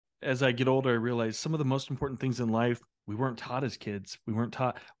as I get older, I realize some of the most important things in life we weren't taught as kids. We weren't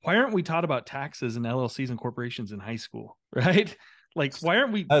taught. Why aren't we taught about taxes and LLCs and corporations in high school? Right? Like, why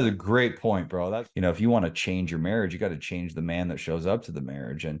aren't we? That's a great point, bro. That's, if you want to change your marriage, you got to change the man that shows up to the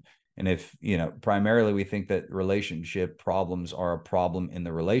marriage. And if, primarily we think that relationship problems are a problem in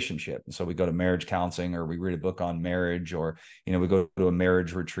the relationship. And so we go to marriage counseling or we read a book on marriage or, we go to a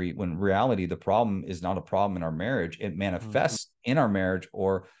marriage retreat when in reality, the problem is not a problem in our marriage. It Mhm. manifests in our marriage,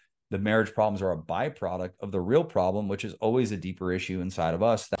 or the marriage problems are a byproduct of the real problem, which is always a deeper issue inside of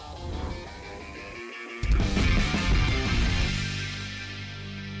us.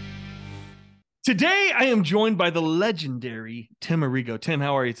 Today, I am joined by the legendary Tim Arrigo. Tim,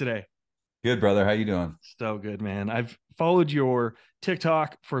 how are you today? Good, brother. How you doing? So good, man. I've followed your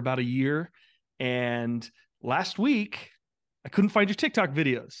TikTok for about a year, and last week I couldn't find your TikTok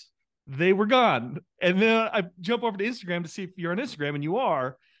videos. They were gone. And then I jump over to Instagram to see if you're on Instagram, and you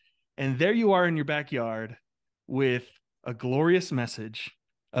are. And there you are in your backyard with a glorious message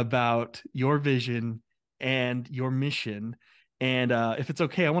about your vision and your mission. And if it's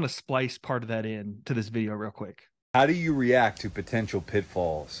okay, I want to splice part of that in to this video real quick. How do you react to potential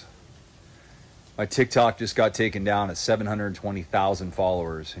pitfalls? My TikTok just got taken down at 720,000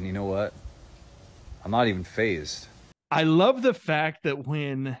 followers. And you know what? I'm not even phased. I love the fact that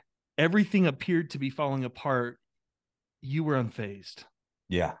when everything appeared to be falling apart, you were unfazed.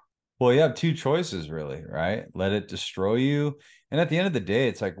 Yeah. Well, you have two choices, really, right? Let it destroy you. And at the end of the day,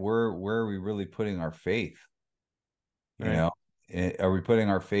 it's like, where are we really putting our faith? You Right. know, are we putting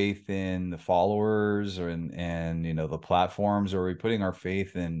our faith in the followers or the platforms, or are we putting our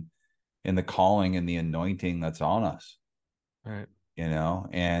faith in the calling and the anointing that's on us? Right.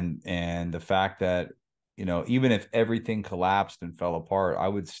 And the fact that, even if everything collapsed and fell apart,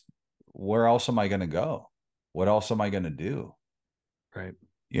 where else am I going to go? What else am I going to do? Right.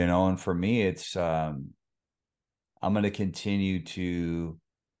 And for me, it's, I'm going to continue to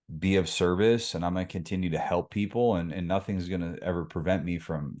be of service, and I'm going to continue to help people, and nothing's going to ever prevent me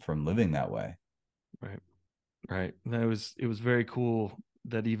from living that way. Right. Right. It was very cool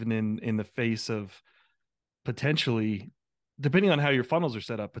that even in the face of potentially, depending on how your funnels are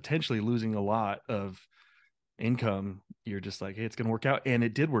set up, potentially losing a lot of income, you're just like, hey, it's going to work out. And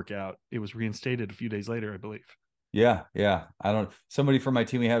it did work out. It was reinstated a few days later, I believe. Yeah, yeah. Somebody from my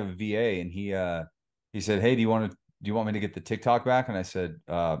team, we have a VA, and he said, "Hey, do you want me to get the TikTok back?" And I said,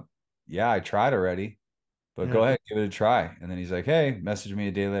 "Yeah, I tried already, but go Yeah. ahead, give it a try." And then he's like, "Hey," messaged me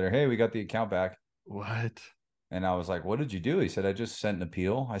a day later, "Hey, we got the account back." What? And I was like, "What did you do?" He said, "I just sent an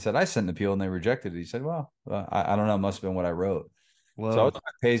appeal." I said, "I sent an appeal and they rejected it." He said, "Well, I don't know. It must have been what I wrote." So I was Whoa.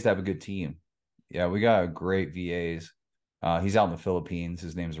 pays to have a good team. Yeah, we got great VAs. He's out in the Philippines.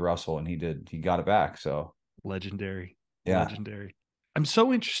 His name's Russell, and he got it back. So Legendary. yeah, Legendary. I'm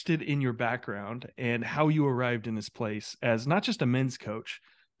so interested in your background and how you arrived in this place as not just a men's coach,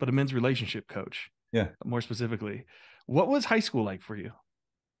 but a men's relationship coach, yeah, more specifically. What was high school like for you?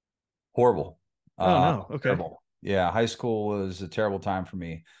 horrible, Oh, no. Okay. terrible. Yeah, high school was a terrible time for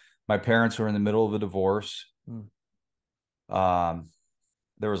me. My parents were in the middle of a divorce. Mm. Um,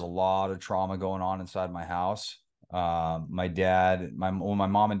 there was a lot of trauma going on inside my house. When my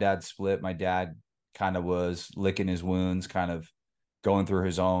mom and dad split, my dad kind of was licking his wounds, kind of going through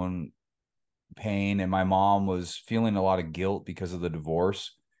his own pain, and my mom was feeling a lot of guilt because of the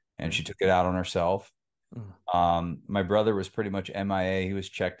divorce, and Right. she took it out on herself. Mm. My brother was pretty much MIA. He was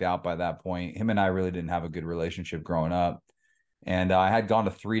checked out by that point. Him and I really didn't have a good relationship growing up. And I had gone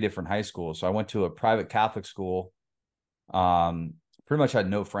to three different high schools. So I went to a private Catholic school. Pretty much had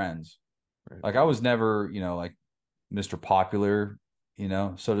no friends. Right. Like I was never, like Mr. Popular,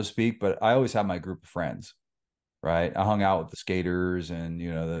 so to speak, but I always had my group of friends, right? I hung out with the skaters and,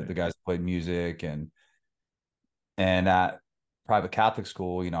 the Right. guys that played music, and at private Catholic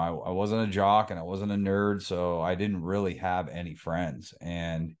school, I wasn't a jock and I wasn't a nerd, so I didn't really have any friends.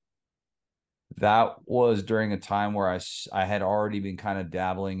 And that was during a time where I had already been kind of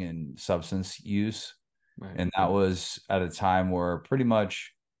dabbling in substance use. Right. And that was at a time where pretty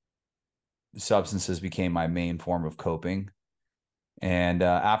much substances became my main form of coping. And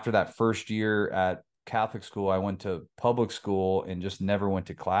after that first year at Catholic school, I went to public school and just never went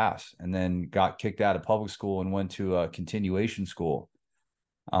to class, and then got kicked out of public school and went to a continuation school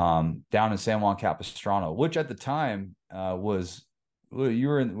down in San Juan Capistrano, which at the time was well, we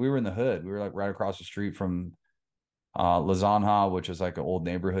were in the hood. We were like right across the street from La Zanja, which is like an old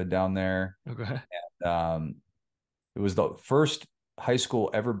neighborhood down there. Okay. Um, it was the first high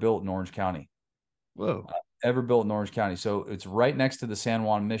school ever built in Orange County. Whoa. Ever built in Orange County. So it's right next to the San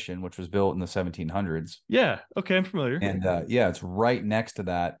Juan Mission, which was built in the 1700s. Yeah. Okay. I'm familiar. And yeah, it's right next to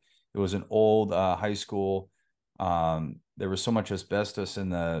that. It was an old high school. There was so much asbestos in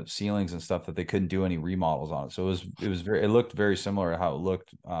the ceilings and stuff that they couldn't do any remodels on it. So it looked very similar to how it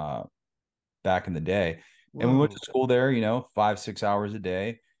looked back in the day. And we went to Whoa. school there, 5, 6 hours a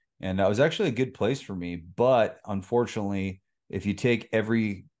day. And that was actually a good place for me. But unfortunately, if you take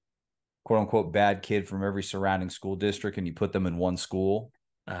every quote unquote bad kid from every surrounding school district and you put them in one school,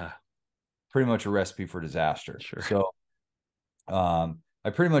 Ah, pretty much a recipe for disaster. sure. So I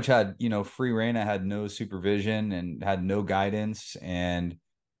pretty much had, free reign. I had no supervision and had no guidance. And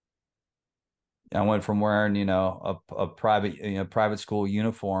I went from wearing, a private, school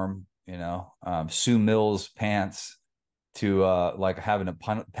uniform, Sue Mills pants to like having a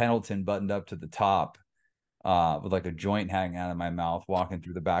Pendleton buttoned up to the top with like a joint hanging out of my mouth, walking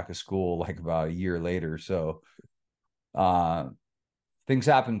through the back of school like about a year later. So uh, things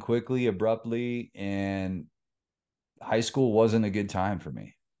happened quickly, abruptly, and high school wasn't a good time for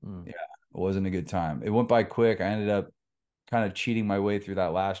me. Mm, Yeah, it wasn't a good time. It went by quick. I ended up kind of cheating my way through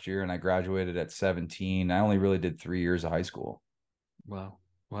that last year, and I graduated at 17. I only really did 3 years of high school. wow.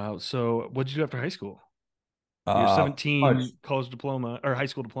 Wow. So what did you do after high school? Your Much 17 college diploma or high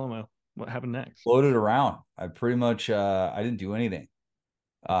school diploma. What happened next? floated around. I pretty much I didn't do anything.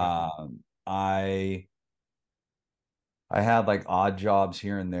 Okay. I had like odd jobs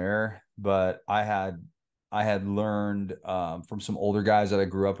here and there, but I had learned from some older guys that I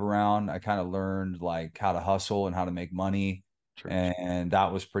grew up around. I kind of learned like how to hustle and how to make money, Sure. and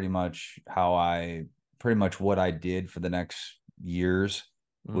that was pretty much what I did for the next years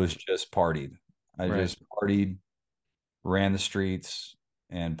Mm, was just partied. I right. just partied, ran the streets,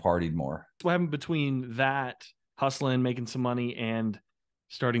 and partied more. What happened between that hustling, making some money, and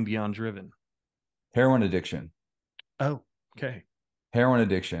starting Beyond Driven? Heroin addiction, Oh, okay.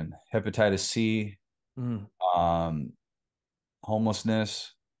 hepatitis C, Mm, um,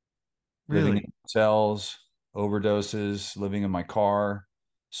 homelessness, living in really? hotels, overdoses, living in my car,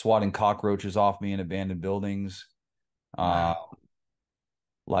 swatting cockroaches off me in abandoned buildings. Uh, Wow.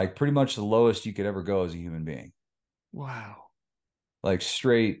 like pretty much the lowest you could ever go as a human being. Wow. Like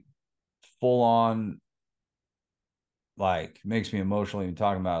straight, full on, like makes me emotional even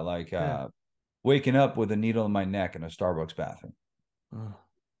talking about it, like Yeah. waking up with a needle in my neck in a Starbucks bathroom. Mm,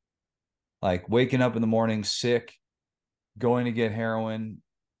 Like waking up in the morning sick, going to get heroin,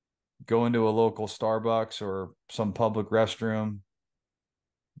 going to a local Starbucks or some public restroom,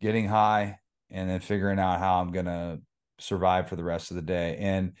 getting high, and then figuring out how I'm gonna survive for the rest of the day.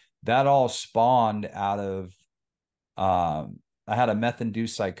 And that all spawned out of I had a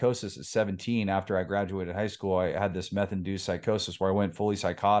meth-induced psychosis at 17 after I graduated high school. I had this meth-induced psychosis where I went fully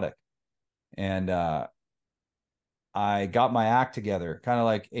psychotic. And I got my act together, kind of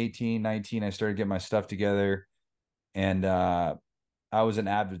like 18, 19. I started getting my stuff together. And I was an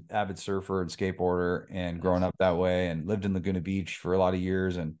avid surfer and skateboarder and growing nice. up that way and lived in Laguna Beach for a lot of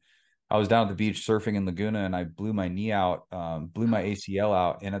years. And I was down at the beach surfing in Laguna and I blew my knee out, blew my ACL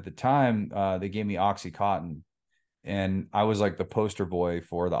out. And at the time, they gave me Oxycontin. And I was like the poster boy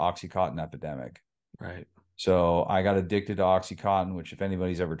for the Oxycontin epidemic. Right. So I got addicted to Oxycontin, which if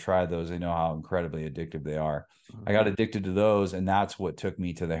anybody's ever tried those, they know how incredibly addictive they are. I Mm, got addicted to those, and that's what took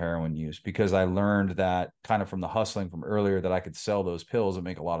me to the heroin use because I learned that kind of from the hustling from earlier that I could sell those pills and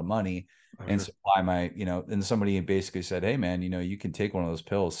make a lot of money oh, and sure. supply and somebody basically said, "Hey man, you can take one of those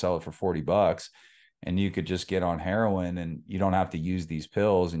pills, sell it for $40 and you could just get on heroin and you don't have to use these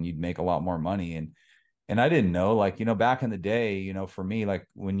pills and you'd make a lot more money." And I didn't know, like, back in the day, for me, like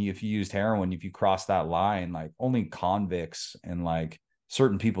if you used heroin, if you crossed that line, like only convicts and like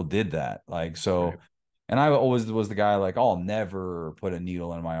certain people did that. Like, Right. so, and I always was the guy like, I'll never put a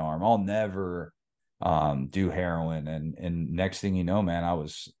needle in my arm. I'll never do heroin. And next thing you know, man, I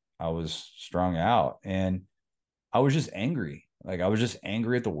was strung out and I was just angry. Like I was just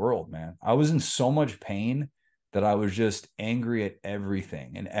angry at the world, man. I was in so much pain that I was just angry at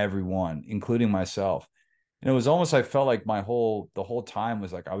everything and everyone, including myself. And it was almost I felt like the whole time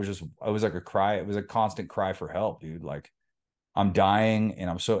was like I was like a cry. It was a constant cry for help, dude. Like I'm dying and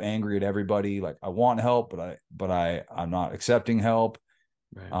I'm so angry at everybody. Like I want help, I'm not accepting help.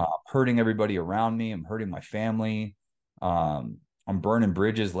 Right. I'm hurting everybody around me. I'm hurting my family. I'm burning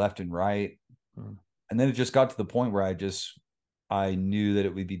bridges left and right. Mm. And then it just got to the point where I knew that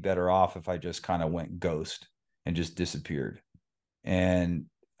it would be better off if I just kind of went ghost and just disappeared. And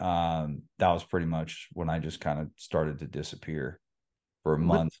that was pretty much when I just kind of started to disappear for a What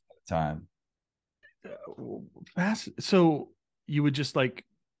month at a time. fast? So you would just like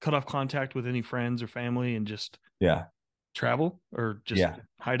cut off contact with any friends or family and just Yeah. travel or just Yeah.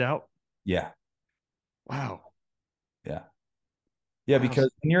 hide out? Yeah. Wow. Yeah. Yeah, Wow.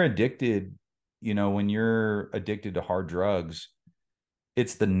 because when you're addicted, when you're addicted to hard drugs,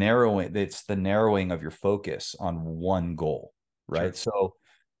 it's the narrowing of your focus on one goal, right? Sure. So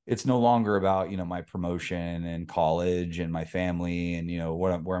it's no longer about, my promotion and college and my family and,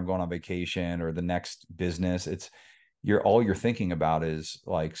 where I'm going on vacation or the next business. All you're thinking about is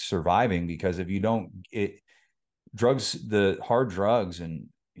like surviving, because if you don't, the hard drugs and,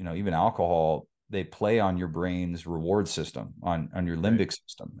 even alcohol, they play on your brain's reward system, on your Right. limbic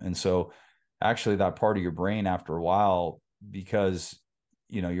system. And so actually that part of your brain, after a while, because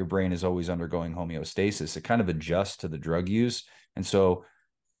your brain is always undergoing homeostasis, it kind of adjusts to the drug use. And so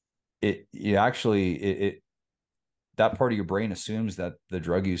it that part of your brain assumes that the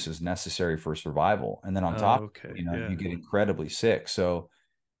drug use is necessary for survival. And then on top, Okay. you Yeah. get incredibly sick. So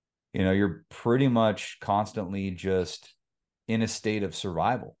you're pretty much constantly just in a state of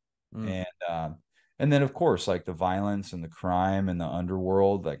survival. Mm. And then of course, like the violence and the crime and the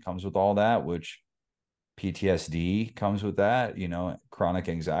underworld that comes with all that, which PTSD comes with that, chronic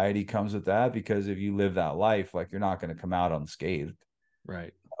anxiety comes with that, because if you live that life, like, you're not going to come out unscathed.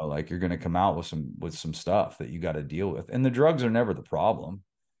 Right. Like, you're going to come out with some stuff that you got to deal with. And the drugs are never the problem,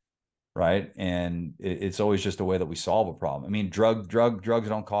 right? And it's always just a way that we solve a problem. I mean, drugs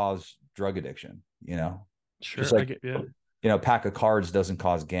don't cause drug addiction, just Sure. I like, get. Yeah. a pack of cards doesn't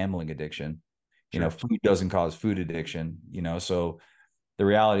cause gambling addiction. Sure. Food doesn't cause food addiction, so the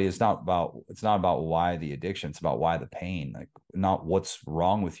reality is it's not about why the addiction, it's about why the pain, like, not what's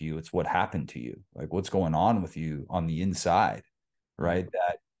wrong with you, it's what happened to you, like what's going on with you on the inside, Mm. right?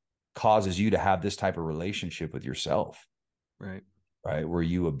 That causes you to have this type of relationship with yourself, Right. right? Where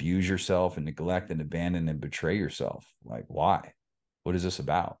you abuse yourself and neglect and abandon and betray yourself. Like, why? What is this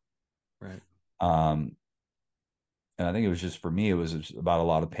about? Right. Um, and I think it was just, for me, it was about a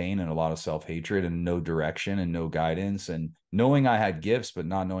lot of pain and a lot of self-hatred and no direction and no guidance, and knowing I had gifts, but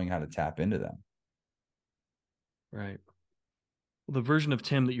not knowing how to tap into them. Right. Well, the version of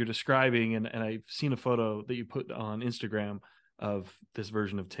Tim that you're describing, and I've seen a photo that you put on Instagram of this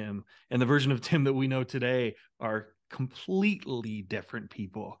version of Tim and the version of Tim that we know today are completely different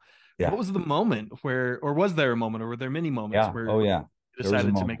people. What Yeah. was the moment where, or was there a moment, or were there many moments Yeah. where Oh, you yeah. There was a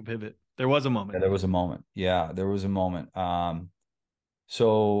decided to make moment. a pivot? There was a Yeah, moment. there was a moment. Yeah, there was a moment.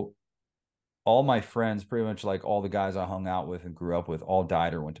 So all my friends, pretty much like all the guys I hung out with and grew up with, all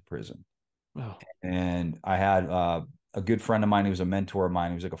died or went to prison. Oh, And I had a good friend of mine who was a mentor of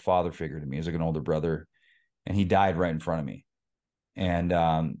mine. He was like a father figure to me. He was like an older brother, and he died right in front of me. And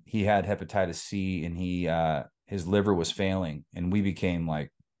he had hepatitis C, and his liver was failing, and we became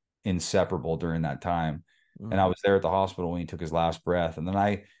like inseparable during that time. And mm, I was there at the hospital when he took his last breath. And then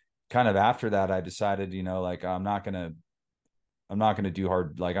I kind of, after that, I decided, like, I'm not gonna do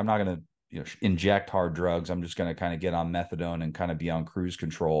hard, like, I'm not gonna, inject hard drugs. I'm just gonna kind of get on methadone and kind of be on cruise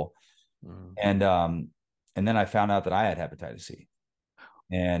control. mm, And and then I found out that I had hepatitis C.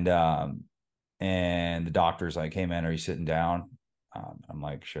 And and the doctor's like, "Hey man, are you sitting down?" I'm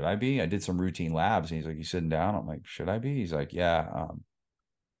like, "Should I be?" I did some routine labs, and he's like, "You sitting down?" I'm like, "Should I be?" He's like, "Yeah,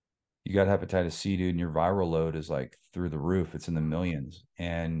 you got hepatitis C, dude, and your viral load is like through the roof. It's in the millions.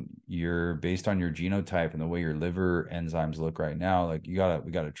 And you're, based on your genotype and the way your liver enzymes look right now, like, we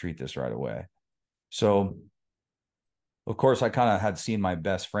gotta treat this right away." mm, So of course I kind of had seen my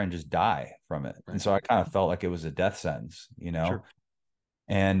best friend just die from it. And right. so I kind of felt like it was a death sentence. Sure.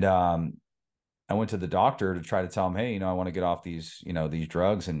 And I went to the doctor to try to tell him, "Hey, I want to get off these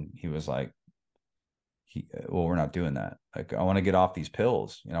drugs." And he was like, "Well, we're not doing that. Like, I want to get off these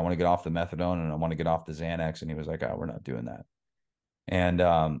pills. I want to get off the methadone and I want to get off the Xanax." And he was like, "Oh, we're not doing that." And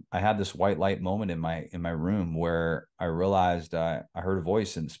I had this white light moment in my room where I realized I heard a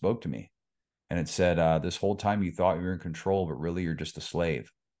voice and it spoke to me, and it said, "This whole time you thought you were in control, but really you're just a slave."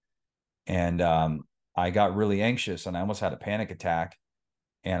 And I got really anxious and I almost had a panic attack,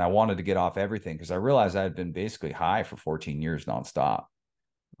 and I wanted to get off everything because I realized I had been basically high for 14 years nonstop.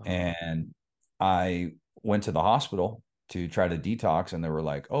 Wow. And I went to the hospital to try to detox, and they were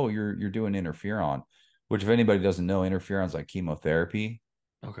like, "Oh, you're doing interferon," which, if anybody doesn't know, interferon's like chemotherapy.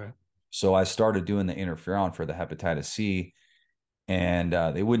 Okay. So I started doing the interferon for the hepatitis C, and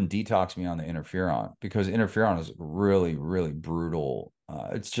they wouldn't detox me on the interferon because interferon is really, really brutal.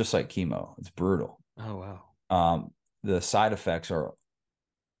 It's just like chemo; it's brutal. Oh, wow. Um, the side effects are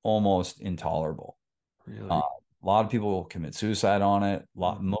almost intolerable. Really? A lot of people will commit suicide on it.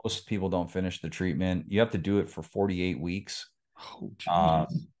 Mm. Most people don't finish the treatment. You have to do it for 48 weeks. Oh,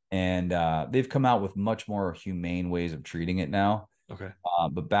 geez. And they've come out with much more humane ways of treating it now. Okay.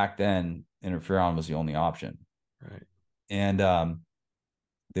 But back then, interferon was the only option. Right. And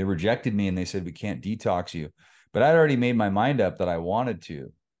they rejected me and they said, "We can't detox you." but I'd already made my mind up that I wanted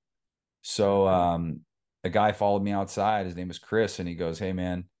to. So a guy followed me outside. His name is Chris, and he goes, "Hey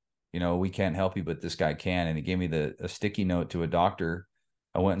man, we can't help you, but this guy can." And he gave me a sticky note to a doctor.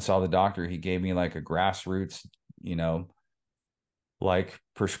 I went and saw the doctor. He gave me like a grassroots, you know, like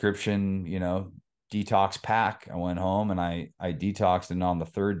prescription, detox pack. I went home and I detoxed, and on the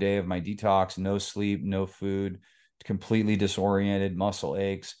third day of my detox, no sleep, no food, completely disoriented, muscle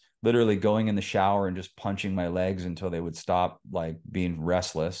aches, literally going in the shower and just punching my legs until they would stop like being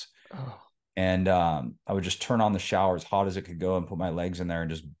restless. Oh, And I would just turn on the shower as hot as it could go and put my legs in there and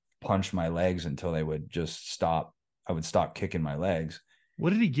just punch my legs until they would just stop. I would stop kicking my legs.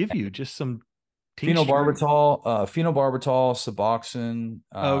 what did he give you? Just some tincture? Phenobarbital, Suboxone,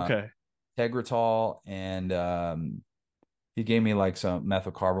 Okay. Tegretol, and he gave me like some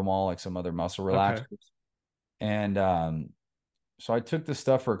methocarbamol, like some other muscle Okay. relaxers. And so I took this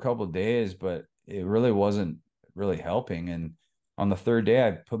stuff for a couple of days, but it really wasn't really helping. And on the third day,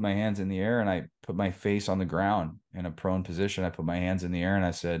 I put my hands in the air and I put my face on the ground in a prone position. I put my hands in the air and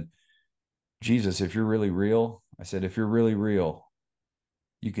I said, Jesus, if you're really real, I said, if you're really real,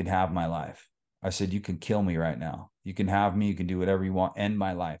 you can have my life. I said, you can kill me right now. You can have me. You can do whatever you want. End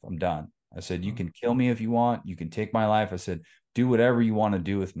my life. I'm done. I said, you Oh, can kill me if you want. You can take my life. I said, do whatever you want to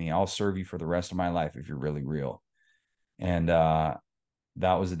do with me. I'll serve you for the rest of my life if you're really real. And that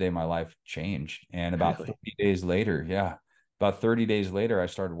was the day my life changed. And about really? 30 days later, yeah, about 30 days later, I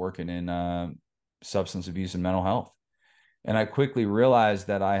started working in substance abuse and mental health. And I quickly realized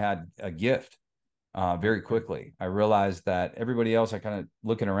that I had a gift very Okay. quickly. I realized that everybody else, I kind of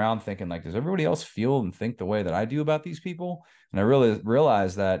looking around thinking like, does everybody else feel and think the way that I do about these people? And I really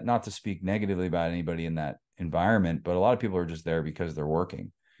realized that, not to speak negatively about anybody in that environment, but a lot of people are just there because they're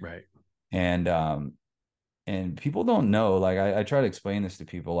working. Right. And people don't know, like I try to explain this to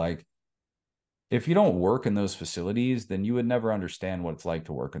people, like if you don't work in those facilities, then you would never understand what it's like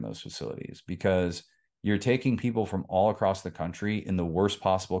to work in those facilities, because you're taking people from all across the country in the worst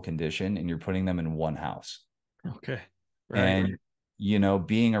possible condition and you're putting them in one house. Okay. Right. And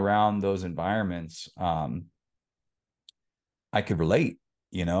being around those environments, I could relate,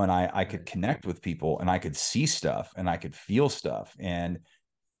 and I could Right. connect with people and I could see stuff and I could feel stuff. And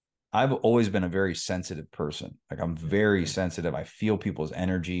I've always been a very sensitive person. Like I'm very sensitive. I feel people's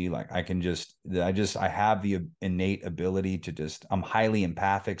energy. Like I have the innate ability to I'm highly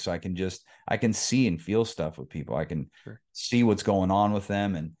empathic. So I can see and feel stuff with people. I can Sure. see what's going on with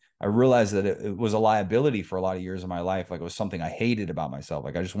them. And I realized that it was a liability for a lot of years of my life. Like it was something I hated about myself.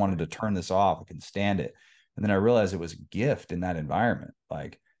 Like I just wanted Right. to turn this off. I couldn't stand it. And then I realized it was a gift in that environment.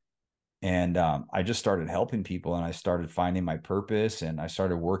 And I just started helping people and I started finding my purpose, and I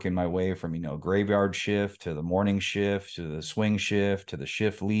started working my way from, graveyard shift to the morning shift to the swing shift to the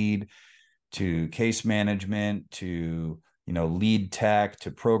shift lead to case management to, lead tech to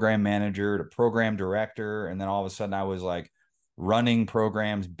program manager to program director. And then all of a sudden I was like running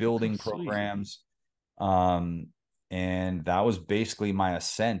programs, Oh, building sweet. programs. Um, and that was basically my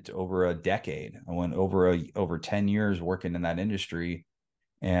ascent over a decade. I went over 10 years working in that industry,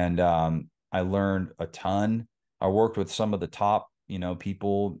 and I learned a ton. I worked with some of the top,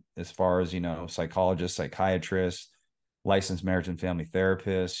 people as far as, psychologists, psychiatrists, licensed marriage and family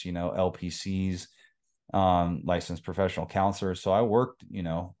therapists, LPCs, licensed professional counselors. So I worked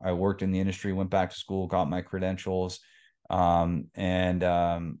in the industry, went back to school, got my credentials, and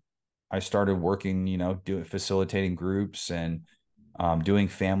I started working, doing facilitating groups and doing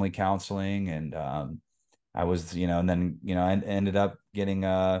family counseling, and I was, and then, I ended up getting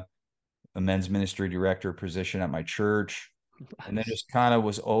a men's ministry director position at my church. And then Nice. just kind of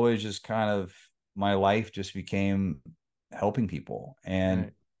was always just kind of my life just became helping people.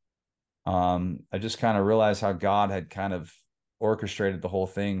 And Right. I just kind of realized how God had kind of orchestrated the whole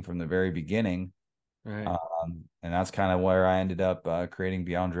thing from the very beginning. Right. And that's kind of where I ended up creating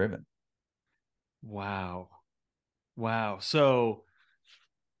Beyond Driven. Wow. Wow. So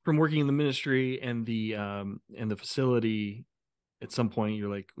from working in the ministry and the facility, at some point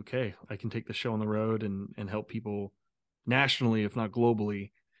you're like, okay, I can take the show on the road and help people nationally, if not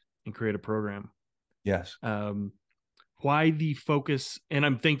globally, and create a program. Yes. Um, why the focus? And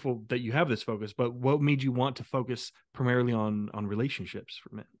I'm thankful that you have this focus, but what made you want to focus primarily on relationships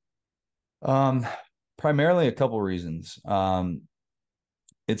for men? Um, Primarily a couple reasons.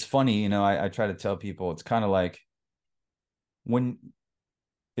 It's funny, I try to tell people it's kind of like when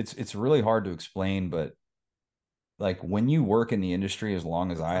it's really hard to explain, but like when you work in the industry as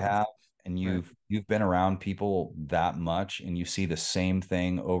long as I have, and Right. you've been around people that much and you see the same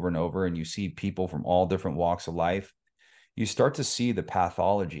thing over and over and you see people from all different walks of life, you start to see the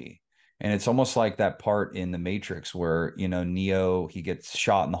pathology. And it's almost like that part in the Matrix where, you know, Neo, he gets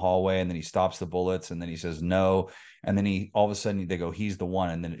shot in the hallway and then he stops the bullets and then he says no. And then he, all of a sudden they go, he's the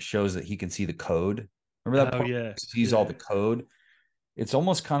one. And then it shows that he can see the code. Remember that Oh part? yeah. He sees all Yeah. the code. It's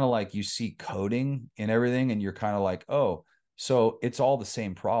almost kind of like you see coding and everything. And you're kind of like, oh, so it's all the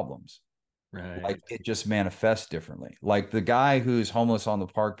same problems. Like Right. it just manifests differently. Like the guy who's homeless on the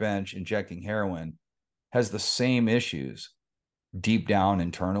park bench injecting heroin has the same issues deep down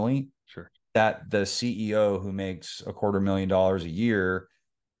internally Sure. that the CEO who makes $250,000 a year,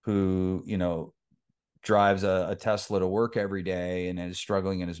 who, you know, drives a Tesla to work every day and is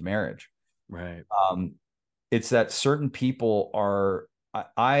struggling in his marriage. Right. Um, it's that certain people are,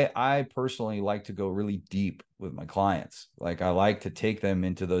 I personally like to go really deep with my clients. Like I like to take them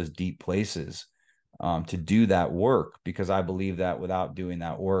into those deep places to do that work, because I believe that without doing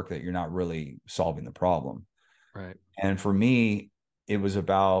that work that you're not really solving the problem. Right. And for me, it was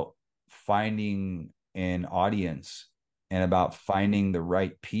about finding an audience and about finding the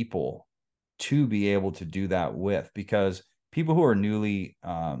right people to be able to do that with, because people who are newly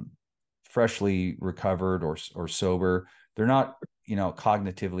freshly recovered or sober, they're not, you know,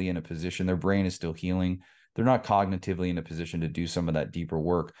 cognitively in a position, their brain is still healing, they're not cognitively in a position to do some of that deeper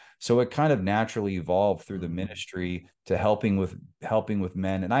work. So it kind of naturally evolved through the ministry to helping with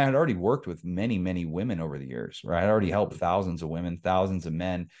men. And I had already worked with many women over the years, right? I had already helped thousands of women, thousands of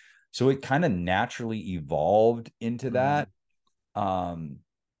men. So it kind of naturally evolved into Mm-hmm. that. um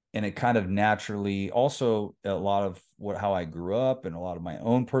and it kind of naturally also, a lot of how I grew up and a lot of my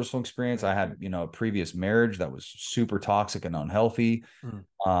own personal experience. I had, you know, a previous marriage that was super toxic and unhealthy. Mm.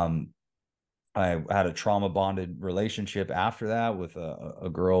 um I had a trauma bonded relationship after that with a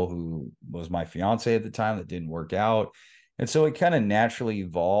girl who was my fiance at the time that didn't work out. And so it kind of naturally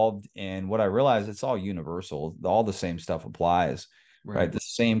evolved. And what I realized, it's all universal. All the same stuff applies, right? Right. The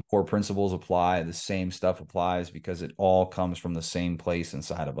same core principles apply. The same stuff applies because it all comes from the same place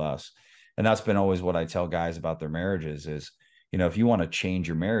inside of us. And that's been always what I tell guys about their marriages is, you know, if you want to change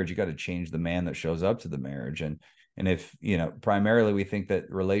your marriage, you got to change the man that shows up to the marriage. And if, you know, primarily we think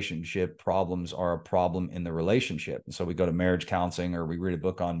that relationship problems are a problem in the relationship. And so we go to marriage counseling or we read a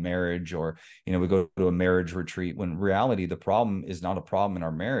book on marriage, or, you know, we go to a marriage retreat, when in reality, the problem is not a problem in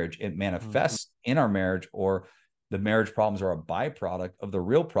our marriage. It Mm-hmm. manifests in our marriage, or the marriage problems are a byproduct of the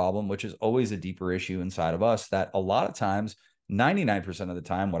real problem, which is always a deeper issue inside of us that a lot of times, 99% of the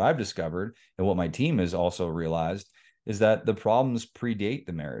time, what I've discovered and what my team has also realized is that the problems predate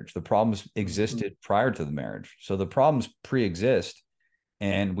the marriage. The problems existed prior to the marriage. So the problems pre-exist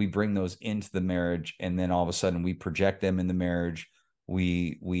and we bring those into the marriage, and then all of a sudden we project them in the marriage.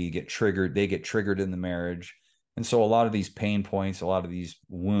 We get triggered, they get triggered in the marriage. And so a lot of these pain points, a lot of these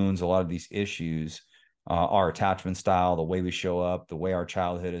wounds, a lot of these issues, our attachment style, the way we show up, the way our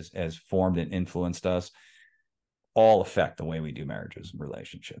childhood has formed and influenced us, all affect the way we do marriages and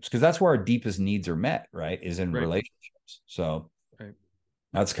relationships, because that's where our deepest needs are met, right? Is in Right. relationships. So Right.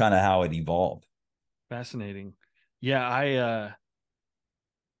 that's kind of how it evolved. Fascinating. Yeah,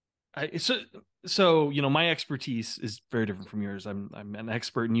 so you know, my expertise is very different from yours. I'm an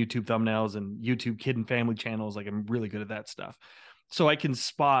expert in YouTube thumbnails and YouTube kid and family channels. Like I'm really good at that stuff. So I can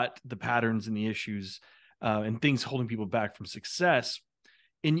spot the patterns and the issues and things holding people back from success.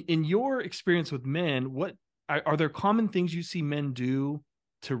 In your experience with men, what are there common things you see men do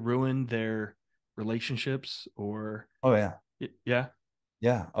to ruin their relationships or Oh yeah. yeah?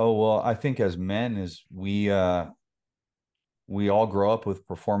 Yeah. Oh well, I think as men is we all grow up with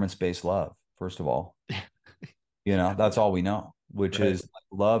performance-based love, first of all. You know, that's all we know, which Right. is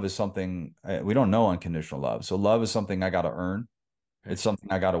love is something we don't know unconditional love. So love is something I got to earn. Right. It's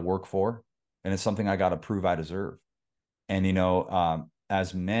something I got to work for, and it's something I got to prove I deserve. And you know,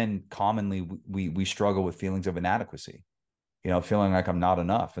 as men, commonly we struggle with feelings of inadequacy. You know, feeling like I'm not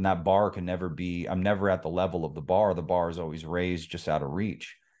enough, and that bar can never be. I'm never at the level of the bar. The bar is always raised just out of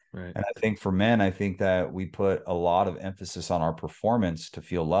reach. Right. And I think for men, I think that we put a lot of emphasis on our performance to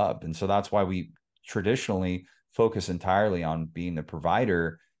feel loved. And so that's why we traditionally focus entirely on being the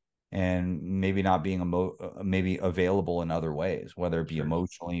provider and maybe not being maybe available in other ways, whether it be Sure.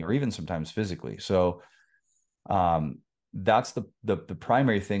 emotionally or even sometimes physically. So um, that's the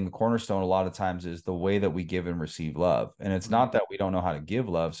primary thing. The cornerstone a lot of times is the way that we give and receive love. And it's Mm. not that we don't know how to give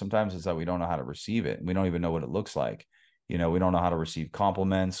love. Sometimes it's that we don't know how to receive it. We don't even know what it looks like. You know, we don't know how to receive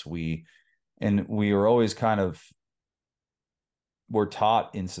compliments. We are always kind of, we're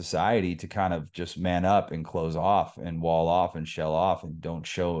taught in society to kind of just man up and close off and wall off and shell off and don't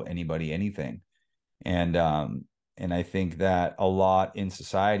show anybody anything. And I think that a lot in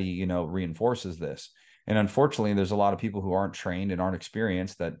society, you know, reinforces this. And unfortunately, there's a lot of people who aren't trained and aren't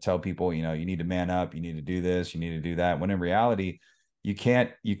experienced that tell people, you know, you need to man up, you need to do this, you need to do that. When in reality, you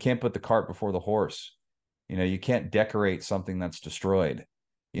can't put the cart before the horse. You know, you can't decorate something that's destroyed.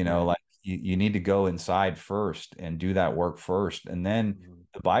 You know, Right. like you need to go inside first and do that work first. And then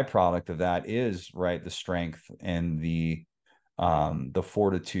the byproduct of that is, right, the strength and the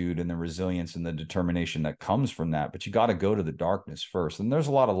fortitude and the resilience and the determination that comes from that. But you got to go to the darkness first. And there's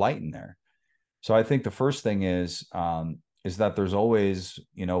a lot of light in there. So I think the first thing is that there's always,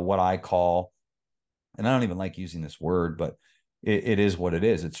 you know, what I call, and I don't even like using this word, but it is what it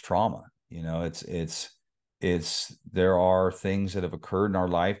is. It's trauma. You know, there are things that have occurred in our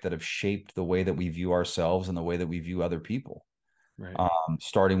life that have shaped the way that we view ourselves and the way that we view other people. Right.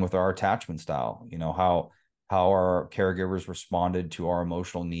 Starting with our attachment style, you know, how our caregivers responded to our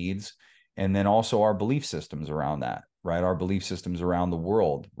emotional needs, and then also our belief systems around that, right? Our belief systems around the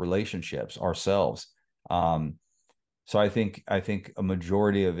world, relationships, ourselves. Um, so I think a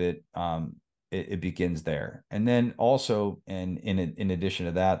majority of it begins there, and then also, and in addition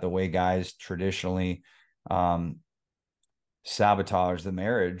to that, the way guys traditionally um, sabotage the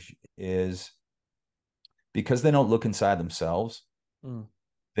marriage is because they don't look inside themselves. Mm.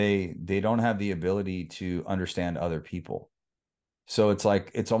 They don't have the ability to understand other people. So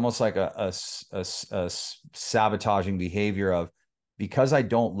it's almost like a sabotaging behavior of, because I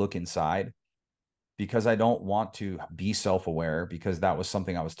don't look inside, because I don't want to be self-aware, because that was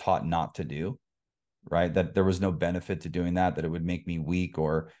something I was taught not to do, right? That there was no benefit to doing that, that it would make me weak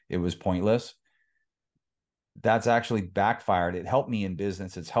or it was pointless. That's actually backfired. It helped me in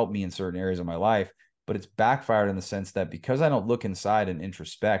business. It's helped me in certain areas of my life, but it's backfired in the sense that because I don't look inside and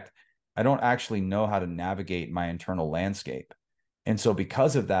introspect, I don't actually know how to navigate my internal landscape. And so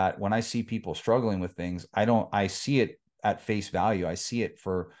because of that, when I see people struggling with things, I see it at face value. I see it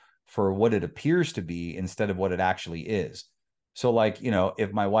for what it appears to be instead of what it actually is. So like, you know,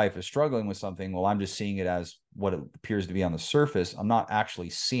 if my wife is struggling with something, well, I'm just seeing it as what it appears to be on the surface. I'm not actually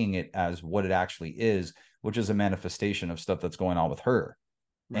seeing it as what it actually is, which is a manifestation of stuff that's going on with her.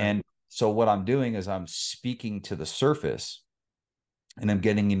 Right. And so what I'm doing is I'm speaking to the surface and I'm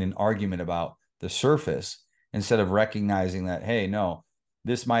getting in an argument about the surface instead of recognizing that, hey, no,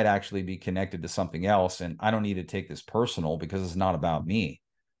 this might actually be connected to something else. And I don't need to take this personal because it's not about me,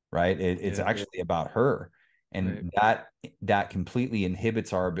 right? It's Yeah. actually about her. Right. And that completely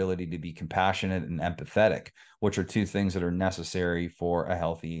inhibits our ability to be compassionate and empathetic, which are two things that are necessary for a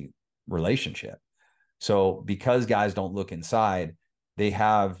healthy relationship. So because guys don't look inside, they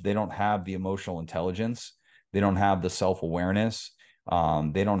don't have the emotional intelligence, they don't have the self-awareness,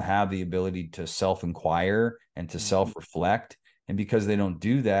 they don't have the ability to self-inquire and to Mm. self-reflect. And because they don't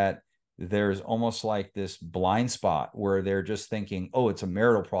do that, there's almost like this blind spot where they're just thinking, oh, it's a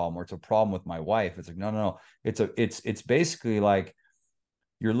marital problem or it's a problem with my wife. It's like, no, no, no. It's basically like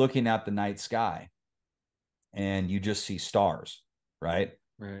you're looking at the night sky and you just see stars, right?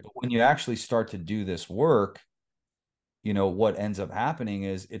 Right. But when you actually start to do this work, you know, what ends up happening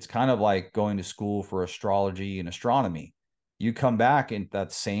is it's kind of like going to school for astrology and astronomy. You come back in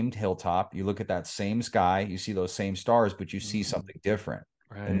that same hilltop, you look at that same sky, you see those same stars, but you see Mm. something different.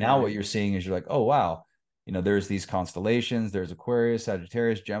 And Right. now Right. what you're seeing is you're like, oh, wow, you know, there's these constellations, there's Aquarius,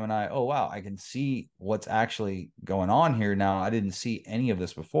 Sagittarius, Gemini. Oh, wow, I can see what's actually going on here now. I didn't see any of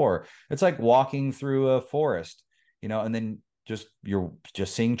this before. It's like walking through a forest, you know, and then you're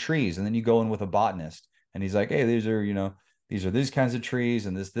just seeing trees. And then you go in with a botanist and he's like, hey, these are these kinds of trees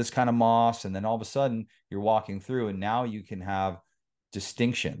and this kind of moss. And then all of a sudden you're walking through and now you can have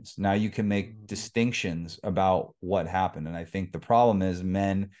distinctions. Now you can make Mm. distinctions about what happened. And I think the problem is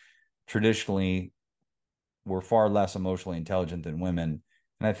men traditionally were far less emotionally intelligent than women.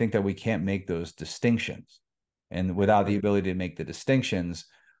 And I think that we can't make those distinctions. And without the ability to make the distinctions,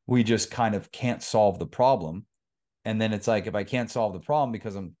 we just kind of can't solve the problem. And then it's like, if I can't solve the problem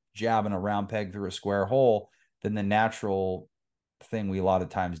because I'm jabbing a round peg through a square hole, then the natural thing we a lot of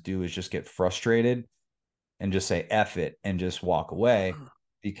times do is just get frustrated and just say F it and just walk away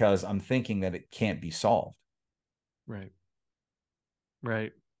because I'm thinking that it can't be solved. Right.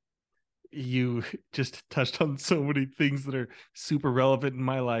 Right. You just touched on so many things that are super relevant in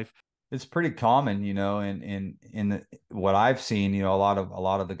my life. It's pretty common, you know, what I've seen, you know, a lot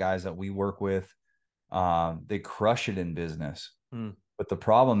of the guys that we work with, they crush it in business. Mm. But the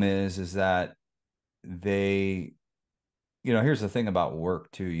problem is that they, you know, here's the thing about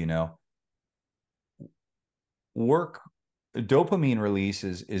work too, you know, work dopamine release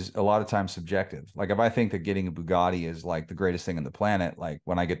is a lot of times subjective. Like if I think that getting a Bugatti is like the greatest thing on the planet, like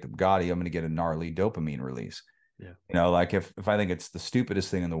when I get the Bugatti, I'm going to get a gnarly dopamine release. Yeah. You know, like if I think it's the stupidest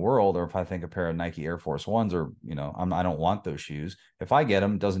thing in the world, or if I think a pair of Nike Air Force Ones, or, you know, I don't want those shoes. If I get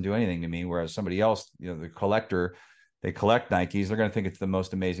them, it doesn't do anything to me. Whereas somebody else, you know, the collector, they collect Nikes, they're going to think it's the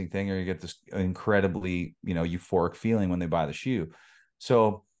most amazing thing, or you get this incredibly, you know, euphoric feeling when they buy the shoe.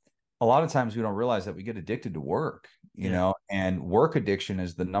 So a lot of times we don't realize that we get addicted to work, you Yeah. know, and work addiction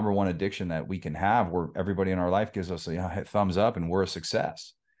is the number one addiction that we can have, where everybody in our life gives us a, you know, thumbs up and we're a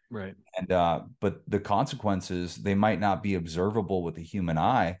success. Right. And but the consequences, they might not be observable with the human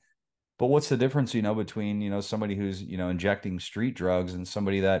eye. But what's the difference, you know, between, you know, somebody who's, you know, injecting street drugs and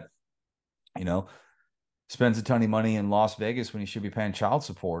somebody that, you know, spends a ton of money in Las Vegas when he should be paying child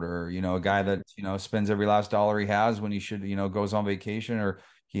support, or, you know, a guy that, you know, spends every last dollar he has when he should, you know, goes on vacation, or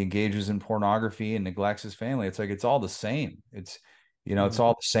he engages in pornography and neglects his family. It's like, it's all the same. It's, you know, it's Mhm.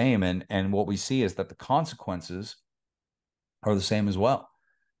 all the same. And what we see is that the consequences are the same as well,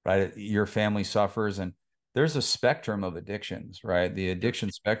 right? Your family suffers, and there's a spectrum of addictions, right? The Yep.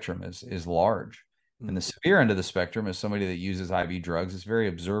 addiction spectrum is large. And the Mm. severe end of the spectrum is somebody that uses IV drugs. It's very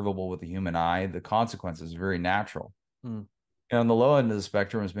observable with the human eye. The consequences are very natural. Mm. And on the low end of the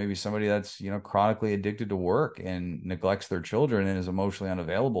spectrum is maybe somebody that's, you know, chronically addicted to work and neglects their children and is emotionally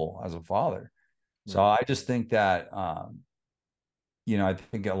unavailable as a father. So Right. I just think that, you know, I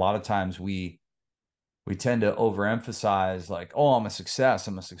think a lot of times we tend to overemphasize, like, oh, I'm a success,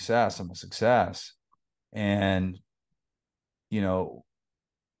 I'm a success, I'm a success. And, you know,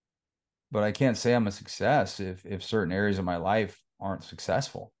 but I can't say I'm a success if certain areas of my life aren't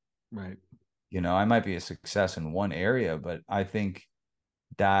successful. Right. You know, I might be a success in one area, but I think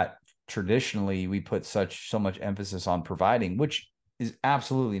that traditionally we put so much emphasis on providing, which is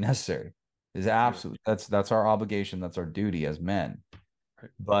absolutely necessary. Is Yeah. absolutely, that's our obligation, that's our duty as men.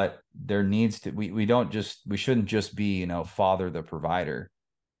 Right. But there needs to, we don't just, we shouldn't just be, you know, father the provider.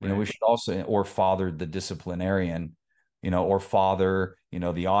 You know, Right. we should also, or father the disciplinarian, you know, or father, you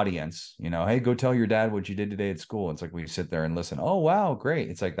know, the audience, you know, hey, go tell your dad what you did today at school. It's like we sit there and listen. Oh, wow, great.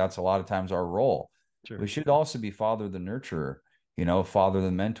 It's like that's a lot of times our role. Sure. We should also be father the nurturer, you know, father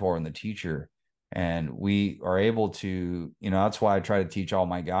the mentor and the teacher. And we are able to, you know, that's why I try to teach all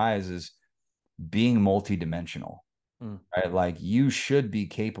my guys is being multidimensional, Mm. right? Like you should be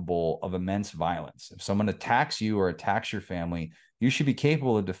capable of immense violence. If someone attacks you or attacks your family, you should be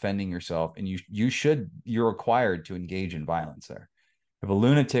capable of defending yourself, and you're required to engage in violence there. If a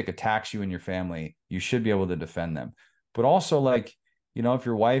lunatic attacks you and your family, you should be able to defend them. But also, like, you know, if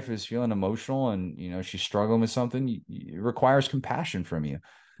your wife is feeling emotional and, you know, she's struggling with something, it requires compassion from you.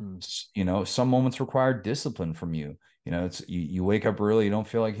 Mm. You know, some moments require discipline from you. You know, it's you wake up early, you don't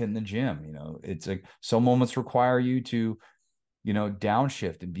feel like hitting the gym. You know, it's like some moments require you to, you know,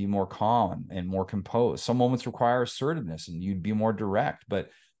 downshift and be more calm and more composed. Some moments require assertiveness and you'd be more direct. But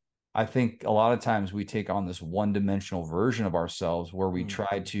I think a lot of times we take on this one-dimensional version of ourselves where we Mm.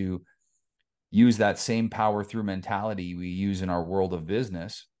 try to use that same power through mentality we use in our world of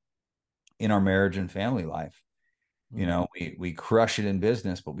business in our marriage and family life. You Mm. know, we crush it in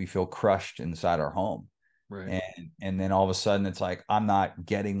business, but we feel crushed inside our home. Right. And then all of a sudden it's like, I'm not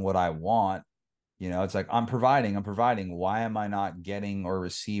getting what I want. You know, it's like I'm providing. Why am I not getting or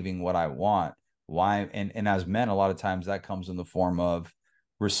receiving what I want? Why? And as men, a lot of times that comes in the form of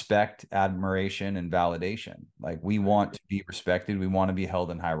respect, admiration, and validation. Like we Right. want to be respected, we want to be held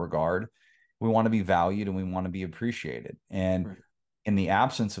in high regard, we want to be valued, and we want to be appreciated. And Right. in the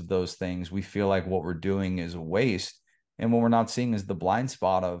absence of those things, we feel like what we're doing is a waste. And what we're not seeing is the blind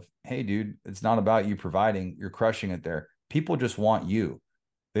spot of, hey, dude, it's not about you providing, you're crushing it there. People just want you.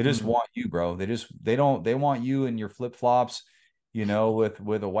 They just Mm. want you, bro. They want you in your flip-flops, you know, with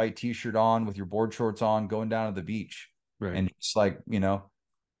a white t-shirt on, with your board shorts on, going down to the beach. Right. And just like, you know,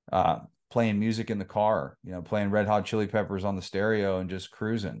 uh playing music in the car, you know, playing Red Hot Chili Peppers on the stereo and just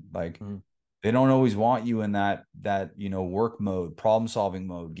cruising. Like Mm. they don't always want you in that, you know, work mode, problem solving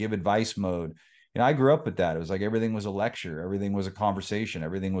mode, give advice mode. You know, I grew up with that. It was like everything was a lecture, everything was a conversation,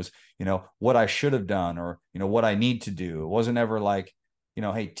 everything was, you know, what I should have done, or, you know, what I need to do. It wasn't ever like, you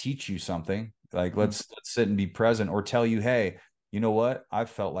know, hey, teach you something. Like Mm. let's sit and be present, or tell you, hey, you know what? I've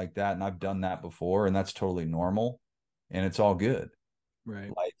felt like that and I've done that before, and that's totally normal and it's all good.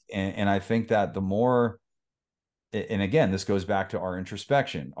 Right. Like, and I think that the more, and again, this goes back to our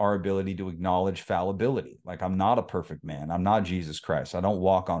introspection, our ability to acknowledge fallibility. Like, I'm not a perfect man. I'm not Jesus Christ. I don't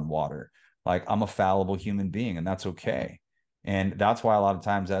walk on water. Like, I'm a fallible human being, and that's okay. And that's why a lot of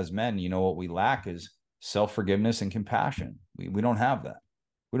times as men, you know, what we lack is self forgiveness and compassion. We don't have that.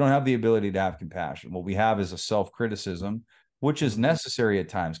 We don't have the ability to have compassion. What we have is a self criticism, which is Mm. necessary at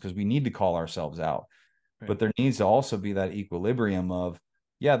times because we need to call ourselves out. Right. But there needs to also be that equilibrium of,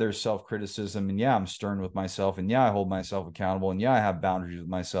 yeah, there's self-criticism, and yeah, I'm stern with myself, and yeah, I hold myself accountable, and yeah, I have boundaries with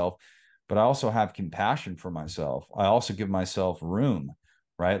myself, but I also have compassion for myself. I also give myself room,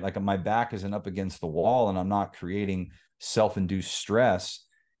 right? Like my back isn't up against the wall and I'm not creating self-induced stress,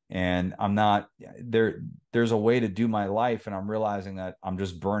 and I'm not there. There's a way to do my life, and I'm realizing that I'm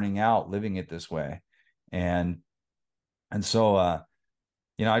just burning out living it this way. And so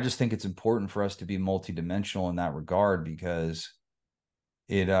I just think it's important for us to be multidimensional in that regard, because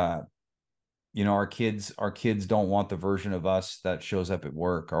it our kids don't want the version of us that shows up at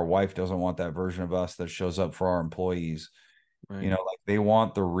work. Our wife doesn't want that version of us that shows up for our employees. Right. Like they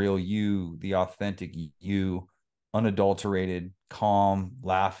want the real you, the authentic you, unadulterated, calm,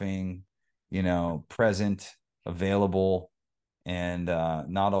 laughing, present, available, and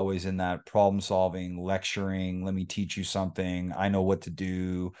not always in that problem solving, lecturing, let me teach you something, I know what to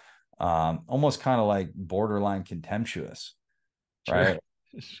do, almost kind of like borderline contemptuous, Sure. right?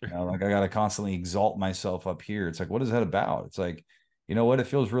 Sure. Like I got to constantly exalt myself up here. It's like, what is that about? It's like, you know what? It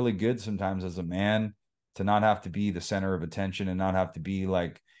feels really good sometimes as a man to not have to be the center of attention and not have to be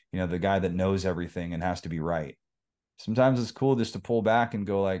like, the guy that knows everything and has to be right. Sometimes it's cool just to pull back and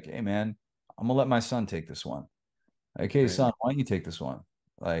go like, hey man, I'm gonna let my son take this one. Like, hey Right. son, why don't you take this one?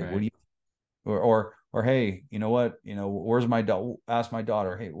 Like, what do Right. you or hey, you know what? Where's my ask my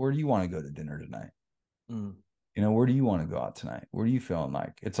daughter, hey, where do you want to go to dinner tonight? Mm. Where do you want to go out tonight? What are you feeling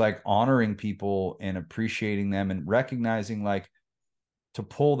like? It's like honoring people and appreciating them and recognizing, like, to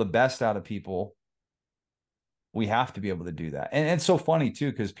pull the best out of people, we have to be able to do that. And it's so funny too,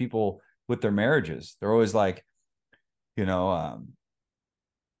 because people with their marriages, they're always like, you know,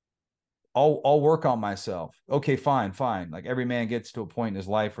 I'll work on myself. Okay, fine, fine. Like every man gets to a point in his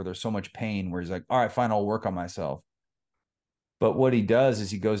life where there's so much pain where he's like, all right, fine, I'll work on myself. But what he does is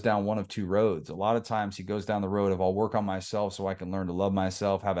he goes down one of two roads. A lot of times he goes down the road of I'll work on myself so I can learn to love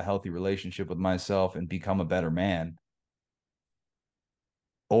myself, have a healthy relationship with myself, and become a better man.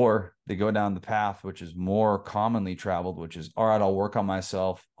 Or they go down the path, which is more commonly traveled, which is, all right, I'll work on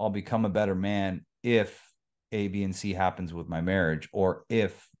myself. I'll become a better man if A, B, and C happens with my marriage, or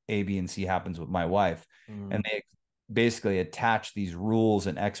if A, B, and C happens with my wife. Mm. And they basically attach these rules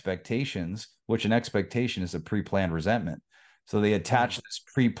and expectations, which an expectation is a pre-planned resentment. So they attach Mm. this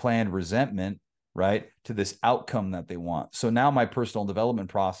pre-planned resentment, right, to this outcome that they want. So now my personal development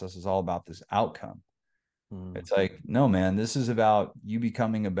process is all about this outcome. Mm. It's like, no, man, this is about you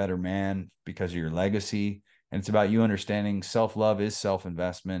becoming a better man because of your legacy. And it's about you understanding self-love is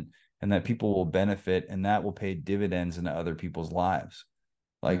self-investment, and that people will benefit and that will pay dividends into other people's lives.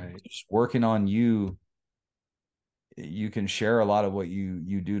 Like Right. just working on you, you can share a lot of what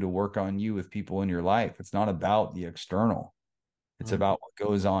you do to work on you with people in your life. It's not about the external. It's Mm. about what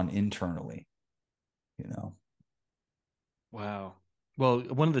goes on internally, you know. Wow. Well,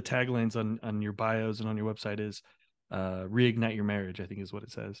 one of the taglines on your bios and on your website is reignite your marriage, I think is what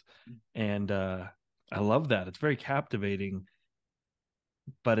it says. And I love that. It's very captivating,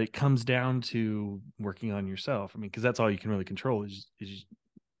 but it comes down to working on yourself. I mean, because that's all you can really control is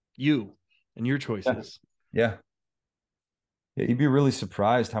you and your Yeah. choices. Yeah. Yeah. You'd be really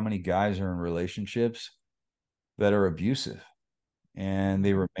surprised how many guys are in relationships that are abusive and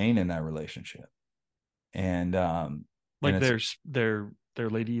they remain in that relationship. And Like it's their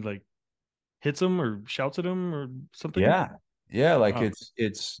lady like hits him or shouts at him or something. yeah. Yeah, like Wow.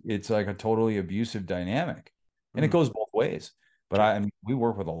 it's like a totally abusive dynamic. And it Mm. goes both ways. But Sure. I mean, we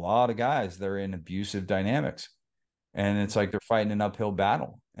work with a lot of guys that are in abusive dynamics. And it's like they're fighting an uphill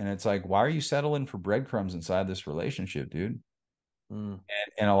battle. And it's like, why are you settling for breadcrumbs inside this relationship, dude? Mm.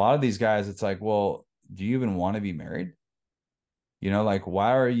 And a lot of these guys, it's like, well, do you even want to be married? Like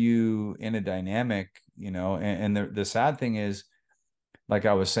why are you in a dynamic, and the sad thing is, like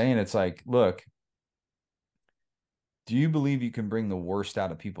I was saying, it's like, look, do you believe you can bring the worst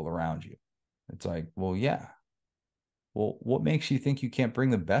out of people around you? It's like, well, yeah. Well, what makes you think you can't bring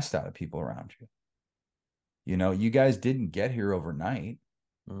the best out of people around you? You guys didn't get here overnight.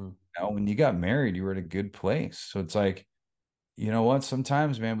 Mm. When you got married, you were at a good place. So it's like, you know what?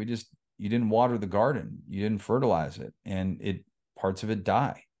 Sometimes, man, you didn't water the garden, you didn't fertilize it, and parts of it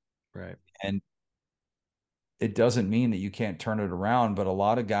die. Right. And it doesn't mean that you can't turn it around, but a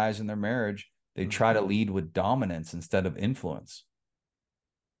lot of guys in their marriage, they Mm. try to lead with dominance instead of influence.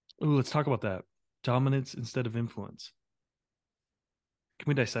 Ooh, let's talk about that. Dominance instead of influence. Can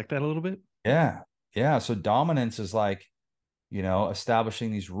we dissect that a little bit? Yeah. Yeah. So dominance is like,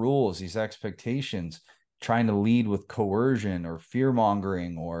 establishing these rules, these expectations, trying to lead with coercion or fear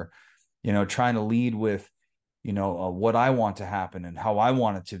mongering, or, trying to lead with, what I want to happen and how I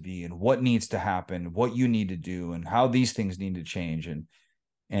want it to be and what needs to happen, what you need to do and how these things need to change. And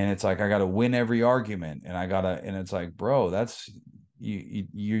And it's like, I got to win every argument, and and it's like, bro, that's,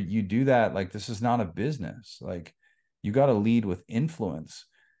 you do that. Like, this is not a business. Like, you got to lead with influence,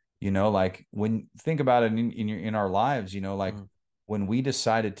 like, when think about it in our lives, like, Mm. when we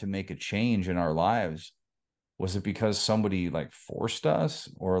decided to make a change in our lives, was it because somebody like forced us,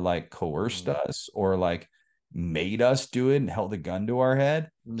 or like coerced Mm. us, or like made us do it and held a gun to our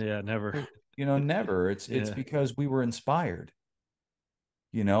head? Yeah, never. Never. It's Yeah. because we were inspired.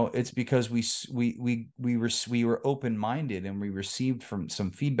 It's because we were open-minded, and we received from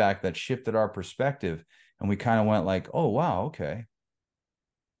some feedback that shifted our perspective, and we kind of went like, oh wow, okay.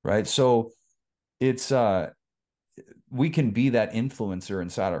 Right. So it's we can be that influencer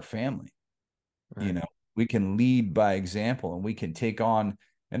inside our family. you Right. know we can lead by example, and we can take on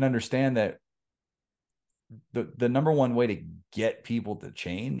and understand that the number one way to get people to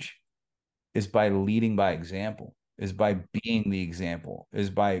change is by leading by example, is by Mm. being the example, is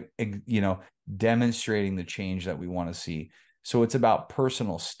by demonstrating the change that we want to see. So it's about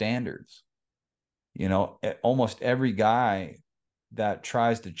personal standards. Almost every guy that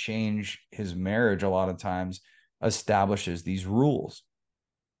tries to change his marriage a lot of times establishes these rules.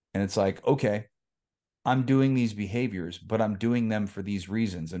 And it's like, okay, I'm doing these behaviors, but I'm doing them for these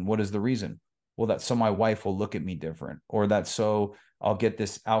reasons. And what is the reason? Well, that so my wife will look at me different, or that so I'll get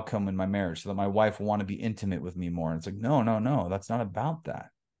this outcome in my marriage, so that my wife will want to be intimate with me more. And it's like, no, no, no, that's not about that.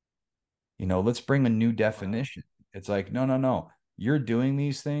 Let's bring a new Wow. definition. It's like, no, no, no. You're doing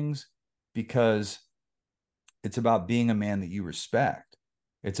these things because it's about being a man that you respect.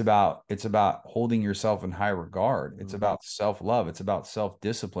 It's about holding yourself in high regard. It's Mm. about self-love. It's about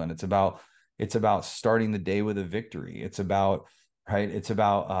self-discipline. It's about starting the day with a victory. It's about, right? It's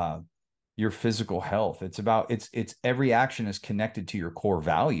about your physical health. It's every action is connected to your core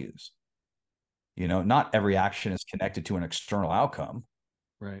values. Not every Right. action is connected to an external outcome.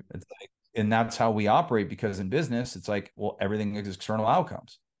 Right. It's like, and that's how we operate, because in business, it's like, well, everything is external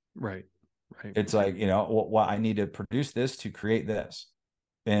outcomes. Right. Right. It's like, well, I need to produce this to create this.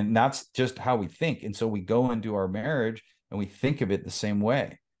 And that's just how we think. And so we go into our marriage and we think of it the same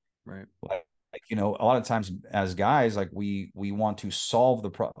way. Right. A lot of times as guys, like, we want to solve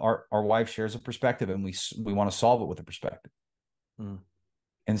our wife shares a perspective, and we want to solve it with a perspective, Mm.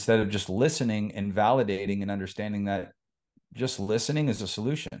 instead of just listening and validating and understanding that just listening is a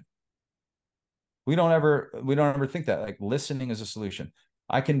solution. We don't ever think that, like, listening is a solution.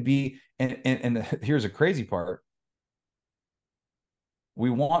 I can be, and here's a crazy part. We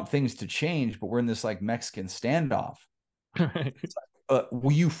want things to change, but we're in this like Mexican standoff. Right.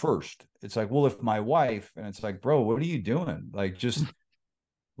 Well, you first. It's like, well, if my wife, and it's like, bro, what are you doing? Just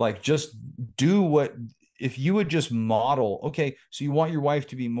do what, if you would just model, okay, so you want your wife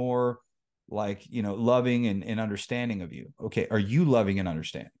to be more like, loving and understanding of you. Okay, are you loving and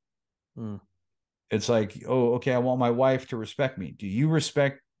understanding? Mm. It's like, oh, okay, I want my wife to respect me. Do you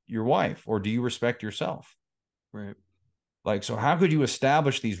respect your wife, or do you respect yourself? Right. Like, so how could you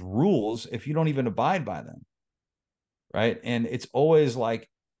establish these rules if you don't even abide by them? Right. And it's always like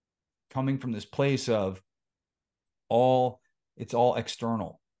coming from this place of all, it's all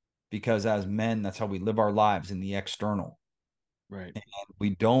external, because as men, that's how we live our lives, in the external. Right. We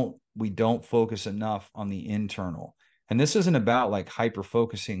don't focus enough on the internal. And this isn't about like hyper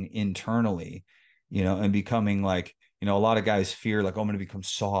focusing internally, and becoming like, a lot of guys fear like, oh, I'm going to become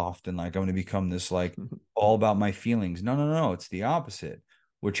soft, and like I'm going to become this like all about my feelings. No, no, no, it's the opposite.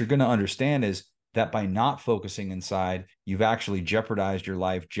 What you're going to understand is that by not focusing inside, you've actually jeopardized your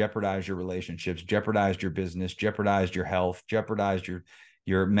life, jeopardized your relationships, jeopardized your business, jeopardized your health, jeopardized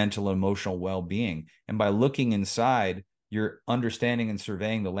your mental and emotional well-being. And by looking inside, you're understanding and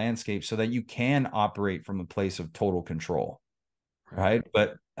surveying the landscape so that you can operate from a place of total control. Right. Right.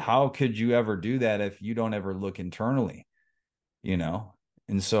 But how could you ever do that if you don't ever look internally? you know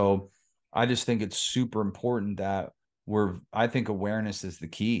and so I just think it's super important that I think awareness is the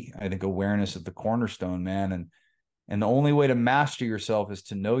key. I think awareness is the cornerstone, man. And the only way to master yourself is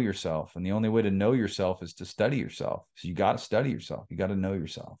to know yourself, and the only way to know yourself is to study yourself. So you got to study yourself, you got to know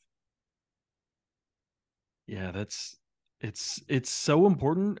yourself. Yeah, it's so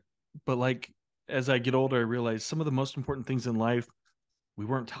important, but like as I get older, I realize some of the most important things in life we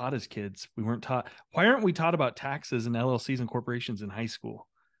weren't taught as kids. We weren't taught. Why aren't we taught about taxes and LLCs and corporations in high school?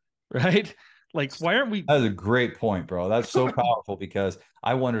 Right? Like why aren't we That's a great point, bro. That's so powerful, because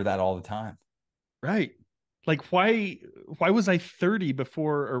I wonder that all the time. right? Like why was I 30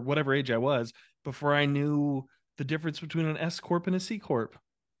 before, or whatever age I was, before I knew the difference between an S corp and a C corp?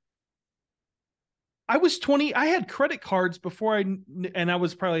 I was 20. I had credit cards before and I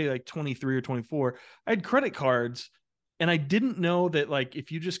was probably like 23 or 24. I had credit cards And I didn't know that, like,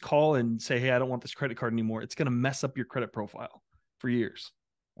 if you just call and say, hey, I don't want this credit card anymore, it's going to mess up your credit profile for years.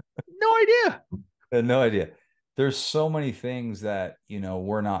 No idea. I had no idea. There's so many things that,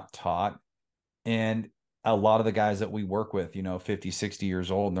 we're not taught. And a lot of the guys that we work with, 50, 60 years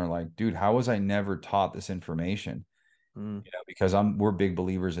old, and they're like, dude, how was I never taught this information? Mm, Because we're big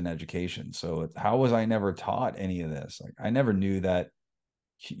believers in education. So how was I never taught any of this? Like, I never knew that,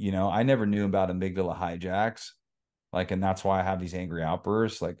 I never knew about amygdala hijacks. Like, and that's why I have these angry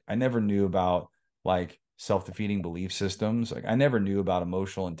outbursts. Like, I never knew about like self-defeating belief systems. Like, I never knew about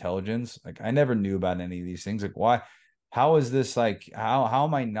emotional intelligence. Like, I never knew about any of these things. Like, why? How is this like? How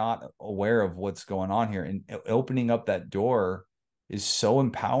am I not aware of what's going on here? And opening up that door is so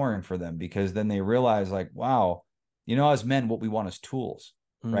empowering for them, because then they realize, like, wow, as men, what we want is tools,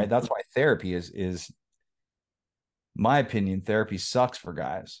 right? mm, That's why therapy is my opinion. Therapy sucks for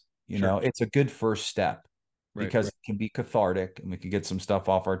guys. sure. It's a good first step, Right. because it can be cathartic and we can get some stuff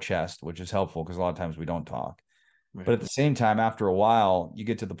off our chest, which is helpful because a lot of times we don't talk. But Right. at the same time, after a while, you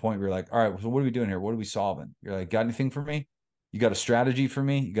get to the point where you're like, all right, so what are we doing here? What are we solving? You're like, got anything for me? You got a strategy for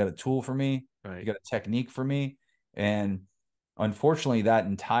me? You got a tool for me? You Right. got a technique for me? And unfortunately, that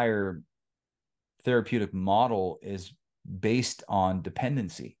entire therapeutic model is based on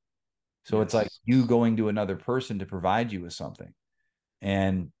dependency. So it's like Yes. you going to another person to provide you with something.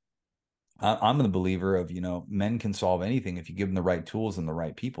 And I'm the believer of, men can solve anything if you give them the right tools and the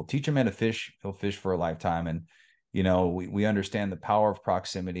right people. Teach a man to fish, he'll fish for a lifetime. And, we understand the power of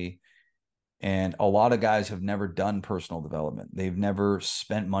proximity. And a lot of guys have never done personal development. They've never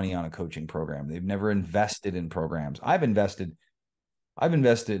spent money on a coaching program. They've never invested in programs. I've invested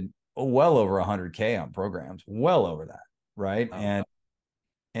well over 100K on programs, well over that. Right. Wow.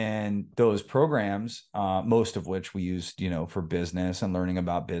 And those programs, most of which we used, for business and learning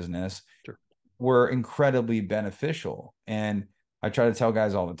about business, Sure. were incredibly beneficial. And I try to tell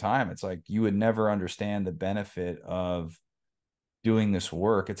guys all the time, it's like, you would never understand the benefit of doing this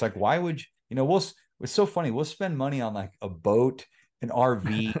work. It's like, why would it's so funny. We'll spend money on like a boat, an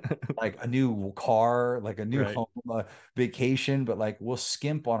RV, like a new car, like a new Right. home, vacation, but like we'll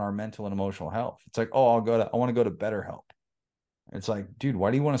skimp on our mental and emotional health. It's like, oh, I want to go to BetterHelp. It's like, dude,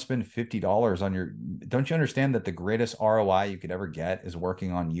 why do you want to spend $50 on don't you understand that the greatest ROI you could ever get is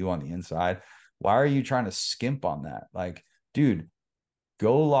working on you on the inside? Why are you trying to skimp on that? Like, dude,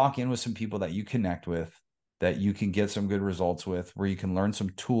 go lock in with some people that you connect with, that you can get some good results with, where you can learn some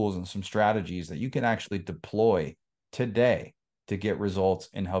tools and some strategies that you can actually deploy today to get results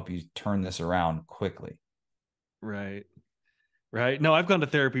and help you turn this around quickly. Right. Right. No, I've gone to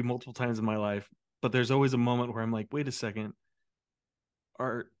therapy multiple times in my life, but there's always a moment where I'm like, wait a second,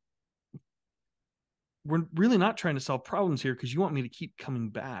 are we're really not trying to solve problems here because you want me to keep coming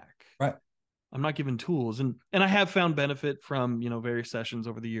back. Right. I'm not given tools. And I have found benefit from, various sessions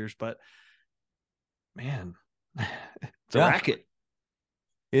over the years, but man, it's a Yeah, racket.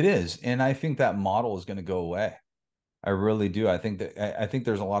 it is. And I think that model is going to go away. I really do. I think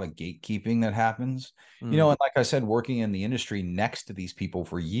there's a lot of gatekeeping that happens. Mm, And like I said, working in the industry next to these people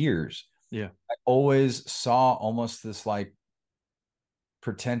for years, yeah. I always saw almost this like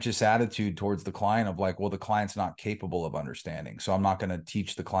pretentious attitude towards the client of like, well, the client's not capable of understanding. So I'm not going to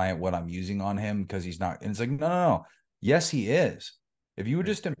teach the client what I'm using on him because he's not. And it's like, no, no, no. Yes, he is. If you would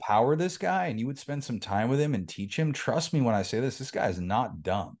Right. just empower this guy and you would spend some time with him and teach him, trust me when I say this guy is not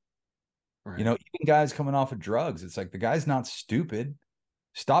dumb. Right. Even guys coming off of drugs, it's like the guy's not stupid.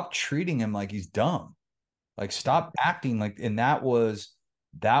 Stop treating him like he's dumb. Like Right. stop acting like, and that was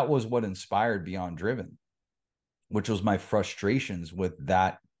what inspired Beyond Driven, which was my frustrations with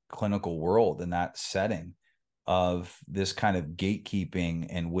that clinical world and that setting of this kind of gatekeeping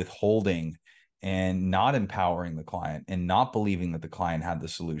and withholding and not empowering the client and not believing that the client had the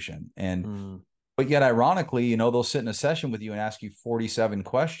solution. And Mm, but yet ironically, they'll sit in a session with you and ask you 47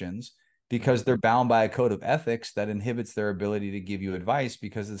 questions right. because they're bound by a code of ethics that inhibits their ability to give you advice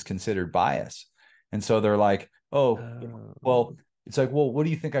because it's considered bias. And so they're like, oh, well, it's like, well, what do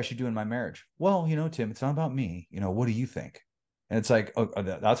you think I should do in my marriage? Well, Tim, it's not about me. What do you think? And it's like, oh,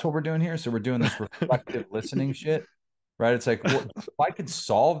 that's what we're doing here. So we're doing this reflective listening shit, right? It's like, well, if I could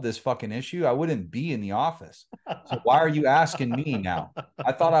solve this fucking issue, I wouldn't be in the office. So why are you asking me now?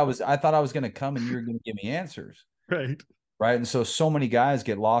 I thought I was going to come and you were going to give me answers, Right. right? And so many guys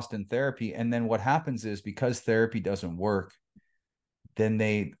get lost in therapy, and then what happens is because therapy doesn't work, then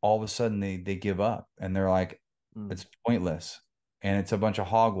they all of a sudden they give up and they're like, Mm, it's pointless and it's a bunch of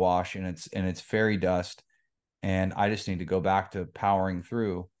hogwash and it's fairy dust, and I just need to go back to powering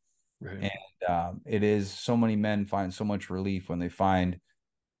through. right. And it is, so many men find so much relief when they find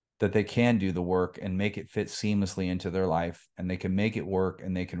that they can do the work and make it fit seamlessly into their life, and they can make it work,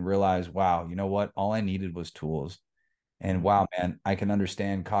 and they can realize, wow, you know what? All I needed was tools. And wow, man, I can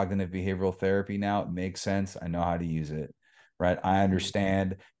understand cognitive behavioral therapy now. It makes sense. I know how to use it, right? I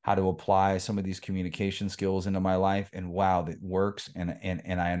understand how to apply some of these communication skills into my life, and wow, that works, and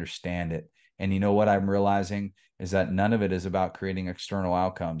I understand it. And you know what I'm realizing is that none of it is about creating external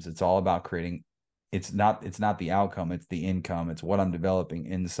outcomes. It's all about creating, it's not the outcome, it's the income. It's what I'm developing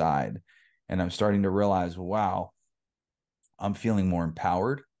inside. And I'm starting to realize, wow, I'm feeling more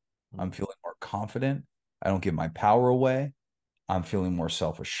empowered. I'm feeling more confident. I don't give my power away. I'm feeling more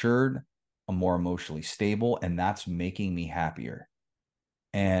self-assured. I'm more emotionally stable, and that's making me happier.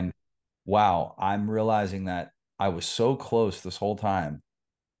 And wow, I'm realizing that I was so close this whole time,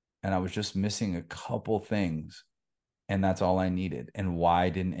 and I was just missing a couple things, and that's all I needed. And why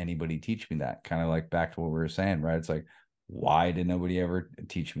didn't anybody teach me that? Kind of like back to what we were saying, right? It's like, why did nobody ever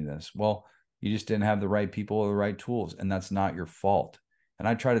teach me this? Well, you just didn't have the right people or the right tools, and that's not your fault. And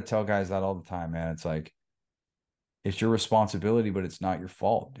I try to tell guys that all the time, man. It's like, it's your responsibility, but it's not your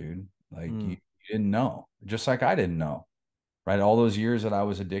fault, dude. Like you didn't know, just like I didn't know, right? All those years that I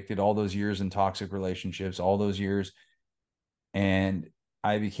was addicted, all those years in toxic relationships, all those years. And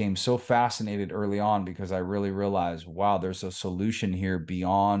I became so fascinated early on because I really realized, wow, there's a solution here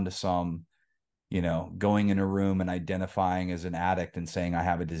beyond some, going in a room and identifying as an addict and saying I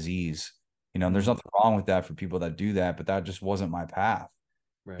have a disease. And there's nothing wrong with that for people that do that, but that just wasn't my path.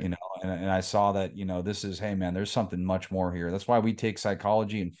 Right. And I saw that, this is, hey man, there's something much more here. That's why we take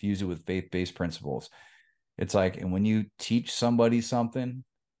psychology and fuse it with faith-based principles. It's like, and when you teach somebody something,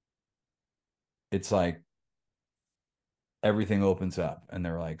 it's like everything opens up and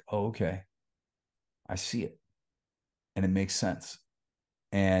they're like, oh, okay, I see it. And it makes sense.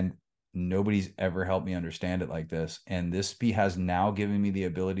 And nobody's ever helped me understand it like this. And this has now given me the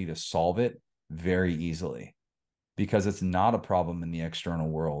ability to solve it very easily, because it's not a problem in the external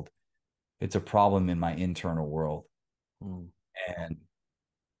world. It's a problem in my internal world. And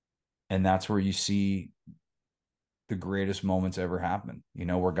that's where you see the greatest moments ever happen,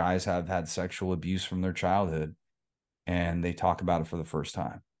 where guys have had sexual abuse from their childhood and they talk about it for the first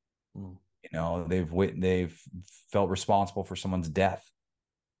time. They've felt responsible for someone's death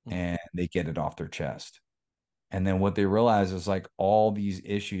and they get it off their chest. And then what they realize is, like, all these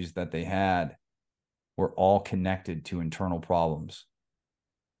issues that they had were all connected to internal problems.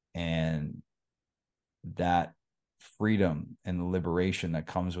 And that freedom and the liberation that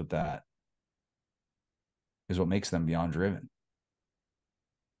comes with that is what makes them beyond driven.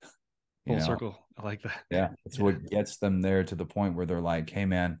 Full circle. I like that. Yeah. It's what gets them there to the point where they're like, hey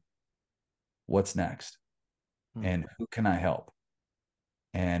man, what's next? And who can I help?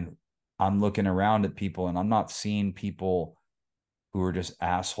 And I'm looking around at people, and I'm not seeing people who are just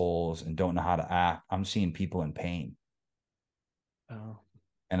assholes and don't know how to act. I'm seeing people in pain.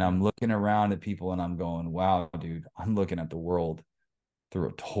 And I'm looking around at people and I'm going, wow, dude, I'm looking at the world through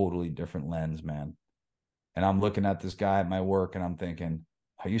a totally different lens, man. And I'm looking at this guy at my work and I'm thinking,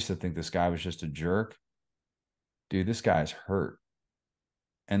 I used to think this guy was just a jerk. Dude, this guy's hurt.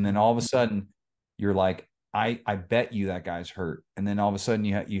 And then all of a sudden you're like, I bet you that guy's hurt. And then all of a sudden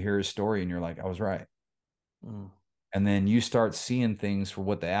you hear his story and you're like, I was right. And then you start seeing things for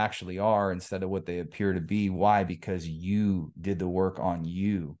what they actually are instead of what they appear to be. Why? Because you did the work on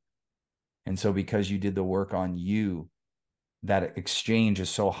you. And so because you did the work on you, that exchange is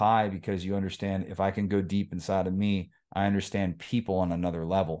so high, because you understand, if I can go deep inside of me, I understand people on another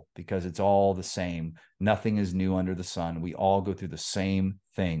level, because it's all the same. Nothing is new under the sun. We all go through the same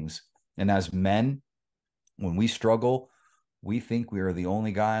things. And as men, when we struggle, we think we are the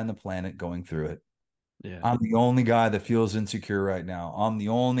only guy on the planet going through it. Yeah. I'm the only guy that feels insecure right now. I'm the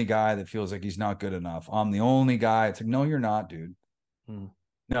only guy that feels like he's not good enough. I'm the only guy. It's like, no, you're not, dude.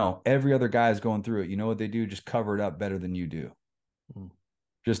 No, every other guy is going through it. You know what they do? Just cover it up better than you do.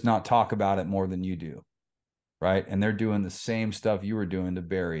 Just not talk about it more than you do. Right. And they're doing the same stuff you were doing to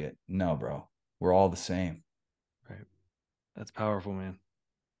bury it. No, bro. We're all the same. Right. That's powerful, man.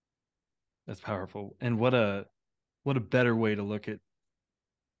 That's powerful. And what a better way to look at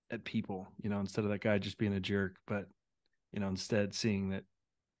people, instead of that guy just being a jerk, but instead seeing the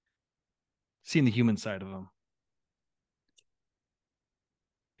human side of them.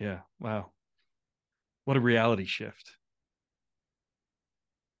 Yeah. Wow. What a reality shift.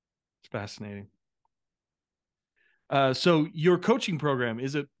 It's fascinating. So your coaching program,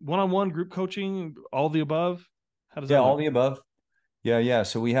 is it one-on-one, group coaching, all the above? How does that Yeah, all look? the above. Yeah.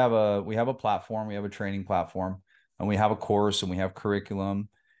 So we have a platform, we have a training platform, and we have a course, and we have curriculum,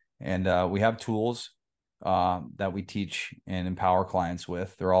 and we have tools. that we teach and empower clients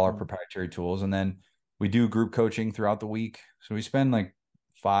with. They're all our proprietary tools. And then we do group coaching throughout the week. So we spend like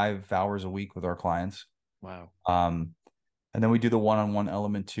 5 hours a week with our clients. Wow. And then we do the one-on-one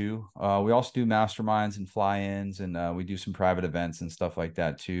element too. We also do masterminds and fly-ins, and we do some private events and stuff like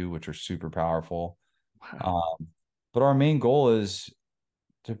that too, which are super powerful. Wow. But our main goal is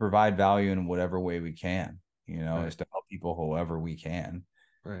to provide value in whatever way we can, Right. is to help people however we can,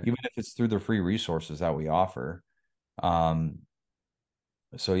 Right. even if it's through the free resources that we offer. Um,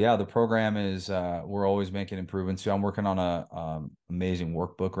 so yeah, the program is we're always making improvements. So I'm working on a amazing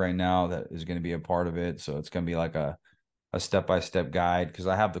workbook right now that is going to be a part of it. So it's going to be like a step-by-step guide, because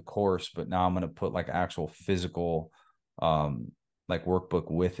I have the course, but now I'm going to put like actual physical like workbook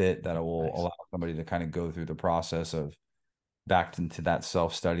with it that will Nice. allow somebody to kind of go through the process of back into that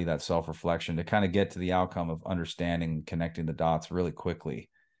self-study, that self-reflection, to kind of get to the outcome of understanding, connecting the dots really quickly.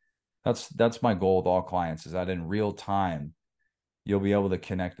 That's my goal with all clients, is that in real time you'll be able to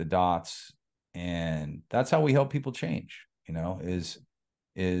connect the dots. And that's how we help people change, is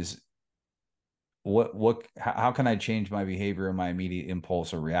how can I change my behavior and my immediate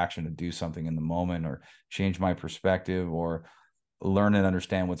impulse or reaction to do something in the moment, or change my perspective, or learn and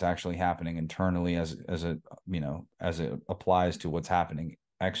understand what's actually happening internally as it applies to what's happening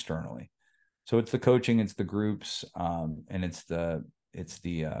externally. So it's the coaching, it's the groups, and it's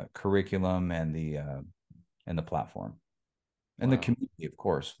the curriculum and the platform and the Wow. community, of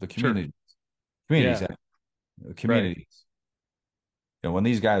course. The Sure. communities, Yeah. the Right. communities. When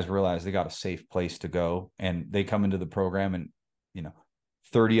these guys realize they got a safe place to go and they come into the program, and you know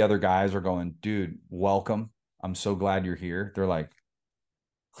 30 other guys are going, dude, welcome, I'm so glad you're here. They're like,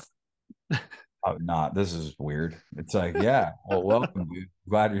 oh, not, this is weird. It's like, yeah, well, welcome, dude,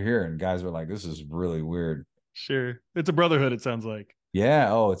 glad you're here. And guys are like, this is really weird. Sure. It's a brotherhood, it sounds like.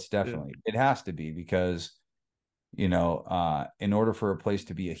 Yeah, oh, it's Yeah. definitely, it has to be, because in order for a place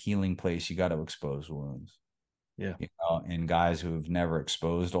to be a healing place, you got to expose wounds. Yeah. And guys who have never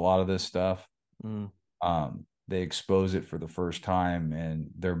exposed a lot of this stuff, Mm. they expose it for the first time, and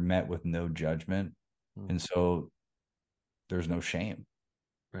they're met with no judgment. Mm. And so there's no shame,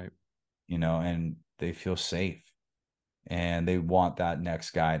 Right. and they feel safe, and they want that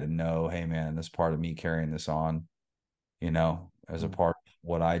next guy to know, hey man, this part of me carrying this on, as a Mm. part of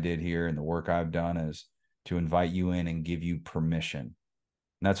what I did here and the work I've done, is to invite you in and give you permission. And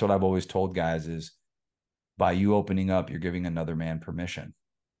that's what I've always told guys, is by you opening up, you're giving another man permission.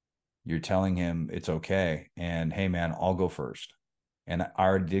 You're telling him it's okay. And hey, man, I'll go first. And I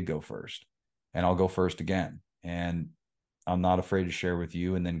already did go first. And I'll go first again. And I'm not afraid to share with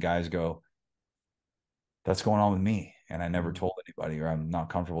you. And then guys go, that's going on with me. And I never Mm. told anybody, or I'm not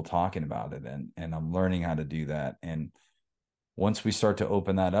comfortable talking about it. And I'm learning how to do that. And once we start to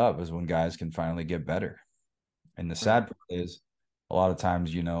open that up is when guys can finally get better. And the Right. sad part is, a lot of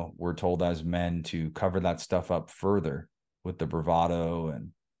times, we're told as men to cover that stuff up further with the bravado,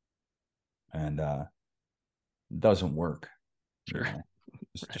 and it doesn't work, you Sure. know.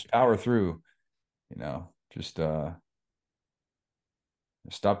 Just Right. just power through, just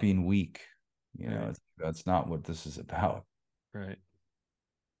stop being weak. Right. That's not what this is about. Right.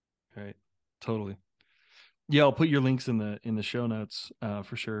 Right. Totally. Yeah, I'll put your links in the show notes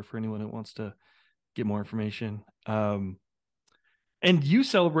for sure for anyone who wants to get more information. And you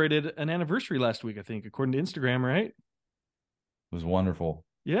celebrated an anniversary last week, I think, according to Instagram, right? It was wonderful.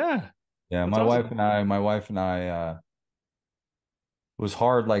 Yeah, Yeah, that's awesome. my wife and I was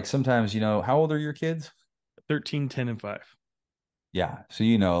hard. Like sometimes, how old are your kids? 13, 10, and 5. Yeah. So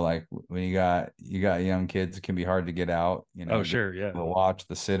like when you got young kids, it can be hard to get out, Oh, get sure. Yeah. to watch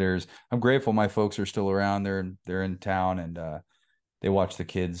the sitters. I'm grateful my folks are still around. They're in town, and they watch the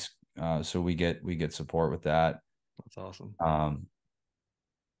kids. So we get support with that. That's awesome. Um,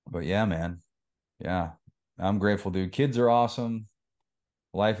 but yeah, man. Yeah. I'm grateful, dude. Kids are awesome.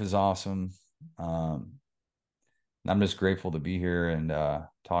 Life is awesome. Um, I'm just grateful to be here and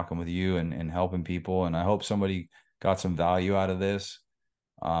talking with you and helping people. And I hope somebody got some value out of this.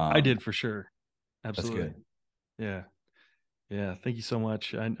 I Um, did for sure. that's Absolutely. good. Yeah. Yeah. Thank you so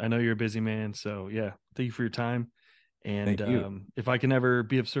much. I know you're a busy man. So, yeah, thank you for your time. And Thank you, if I can ever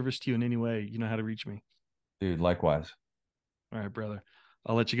be of service to you in any way, you know how to reach me. dude. Likewise. All right, brother.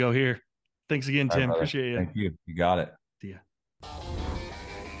 I'll let you go here. Thanks again, All right, Tim. brother. Appreciate you. Thank you. You got it. See ya.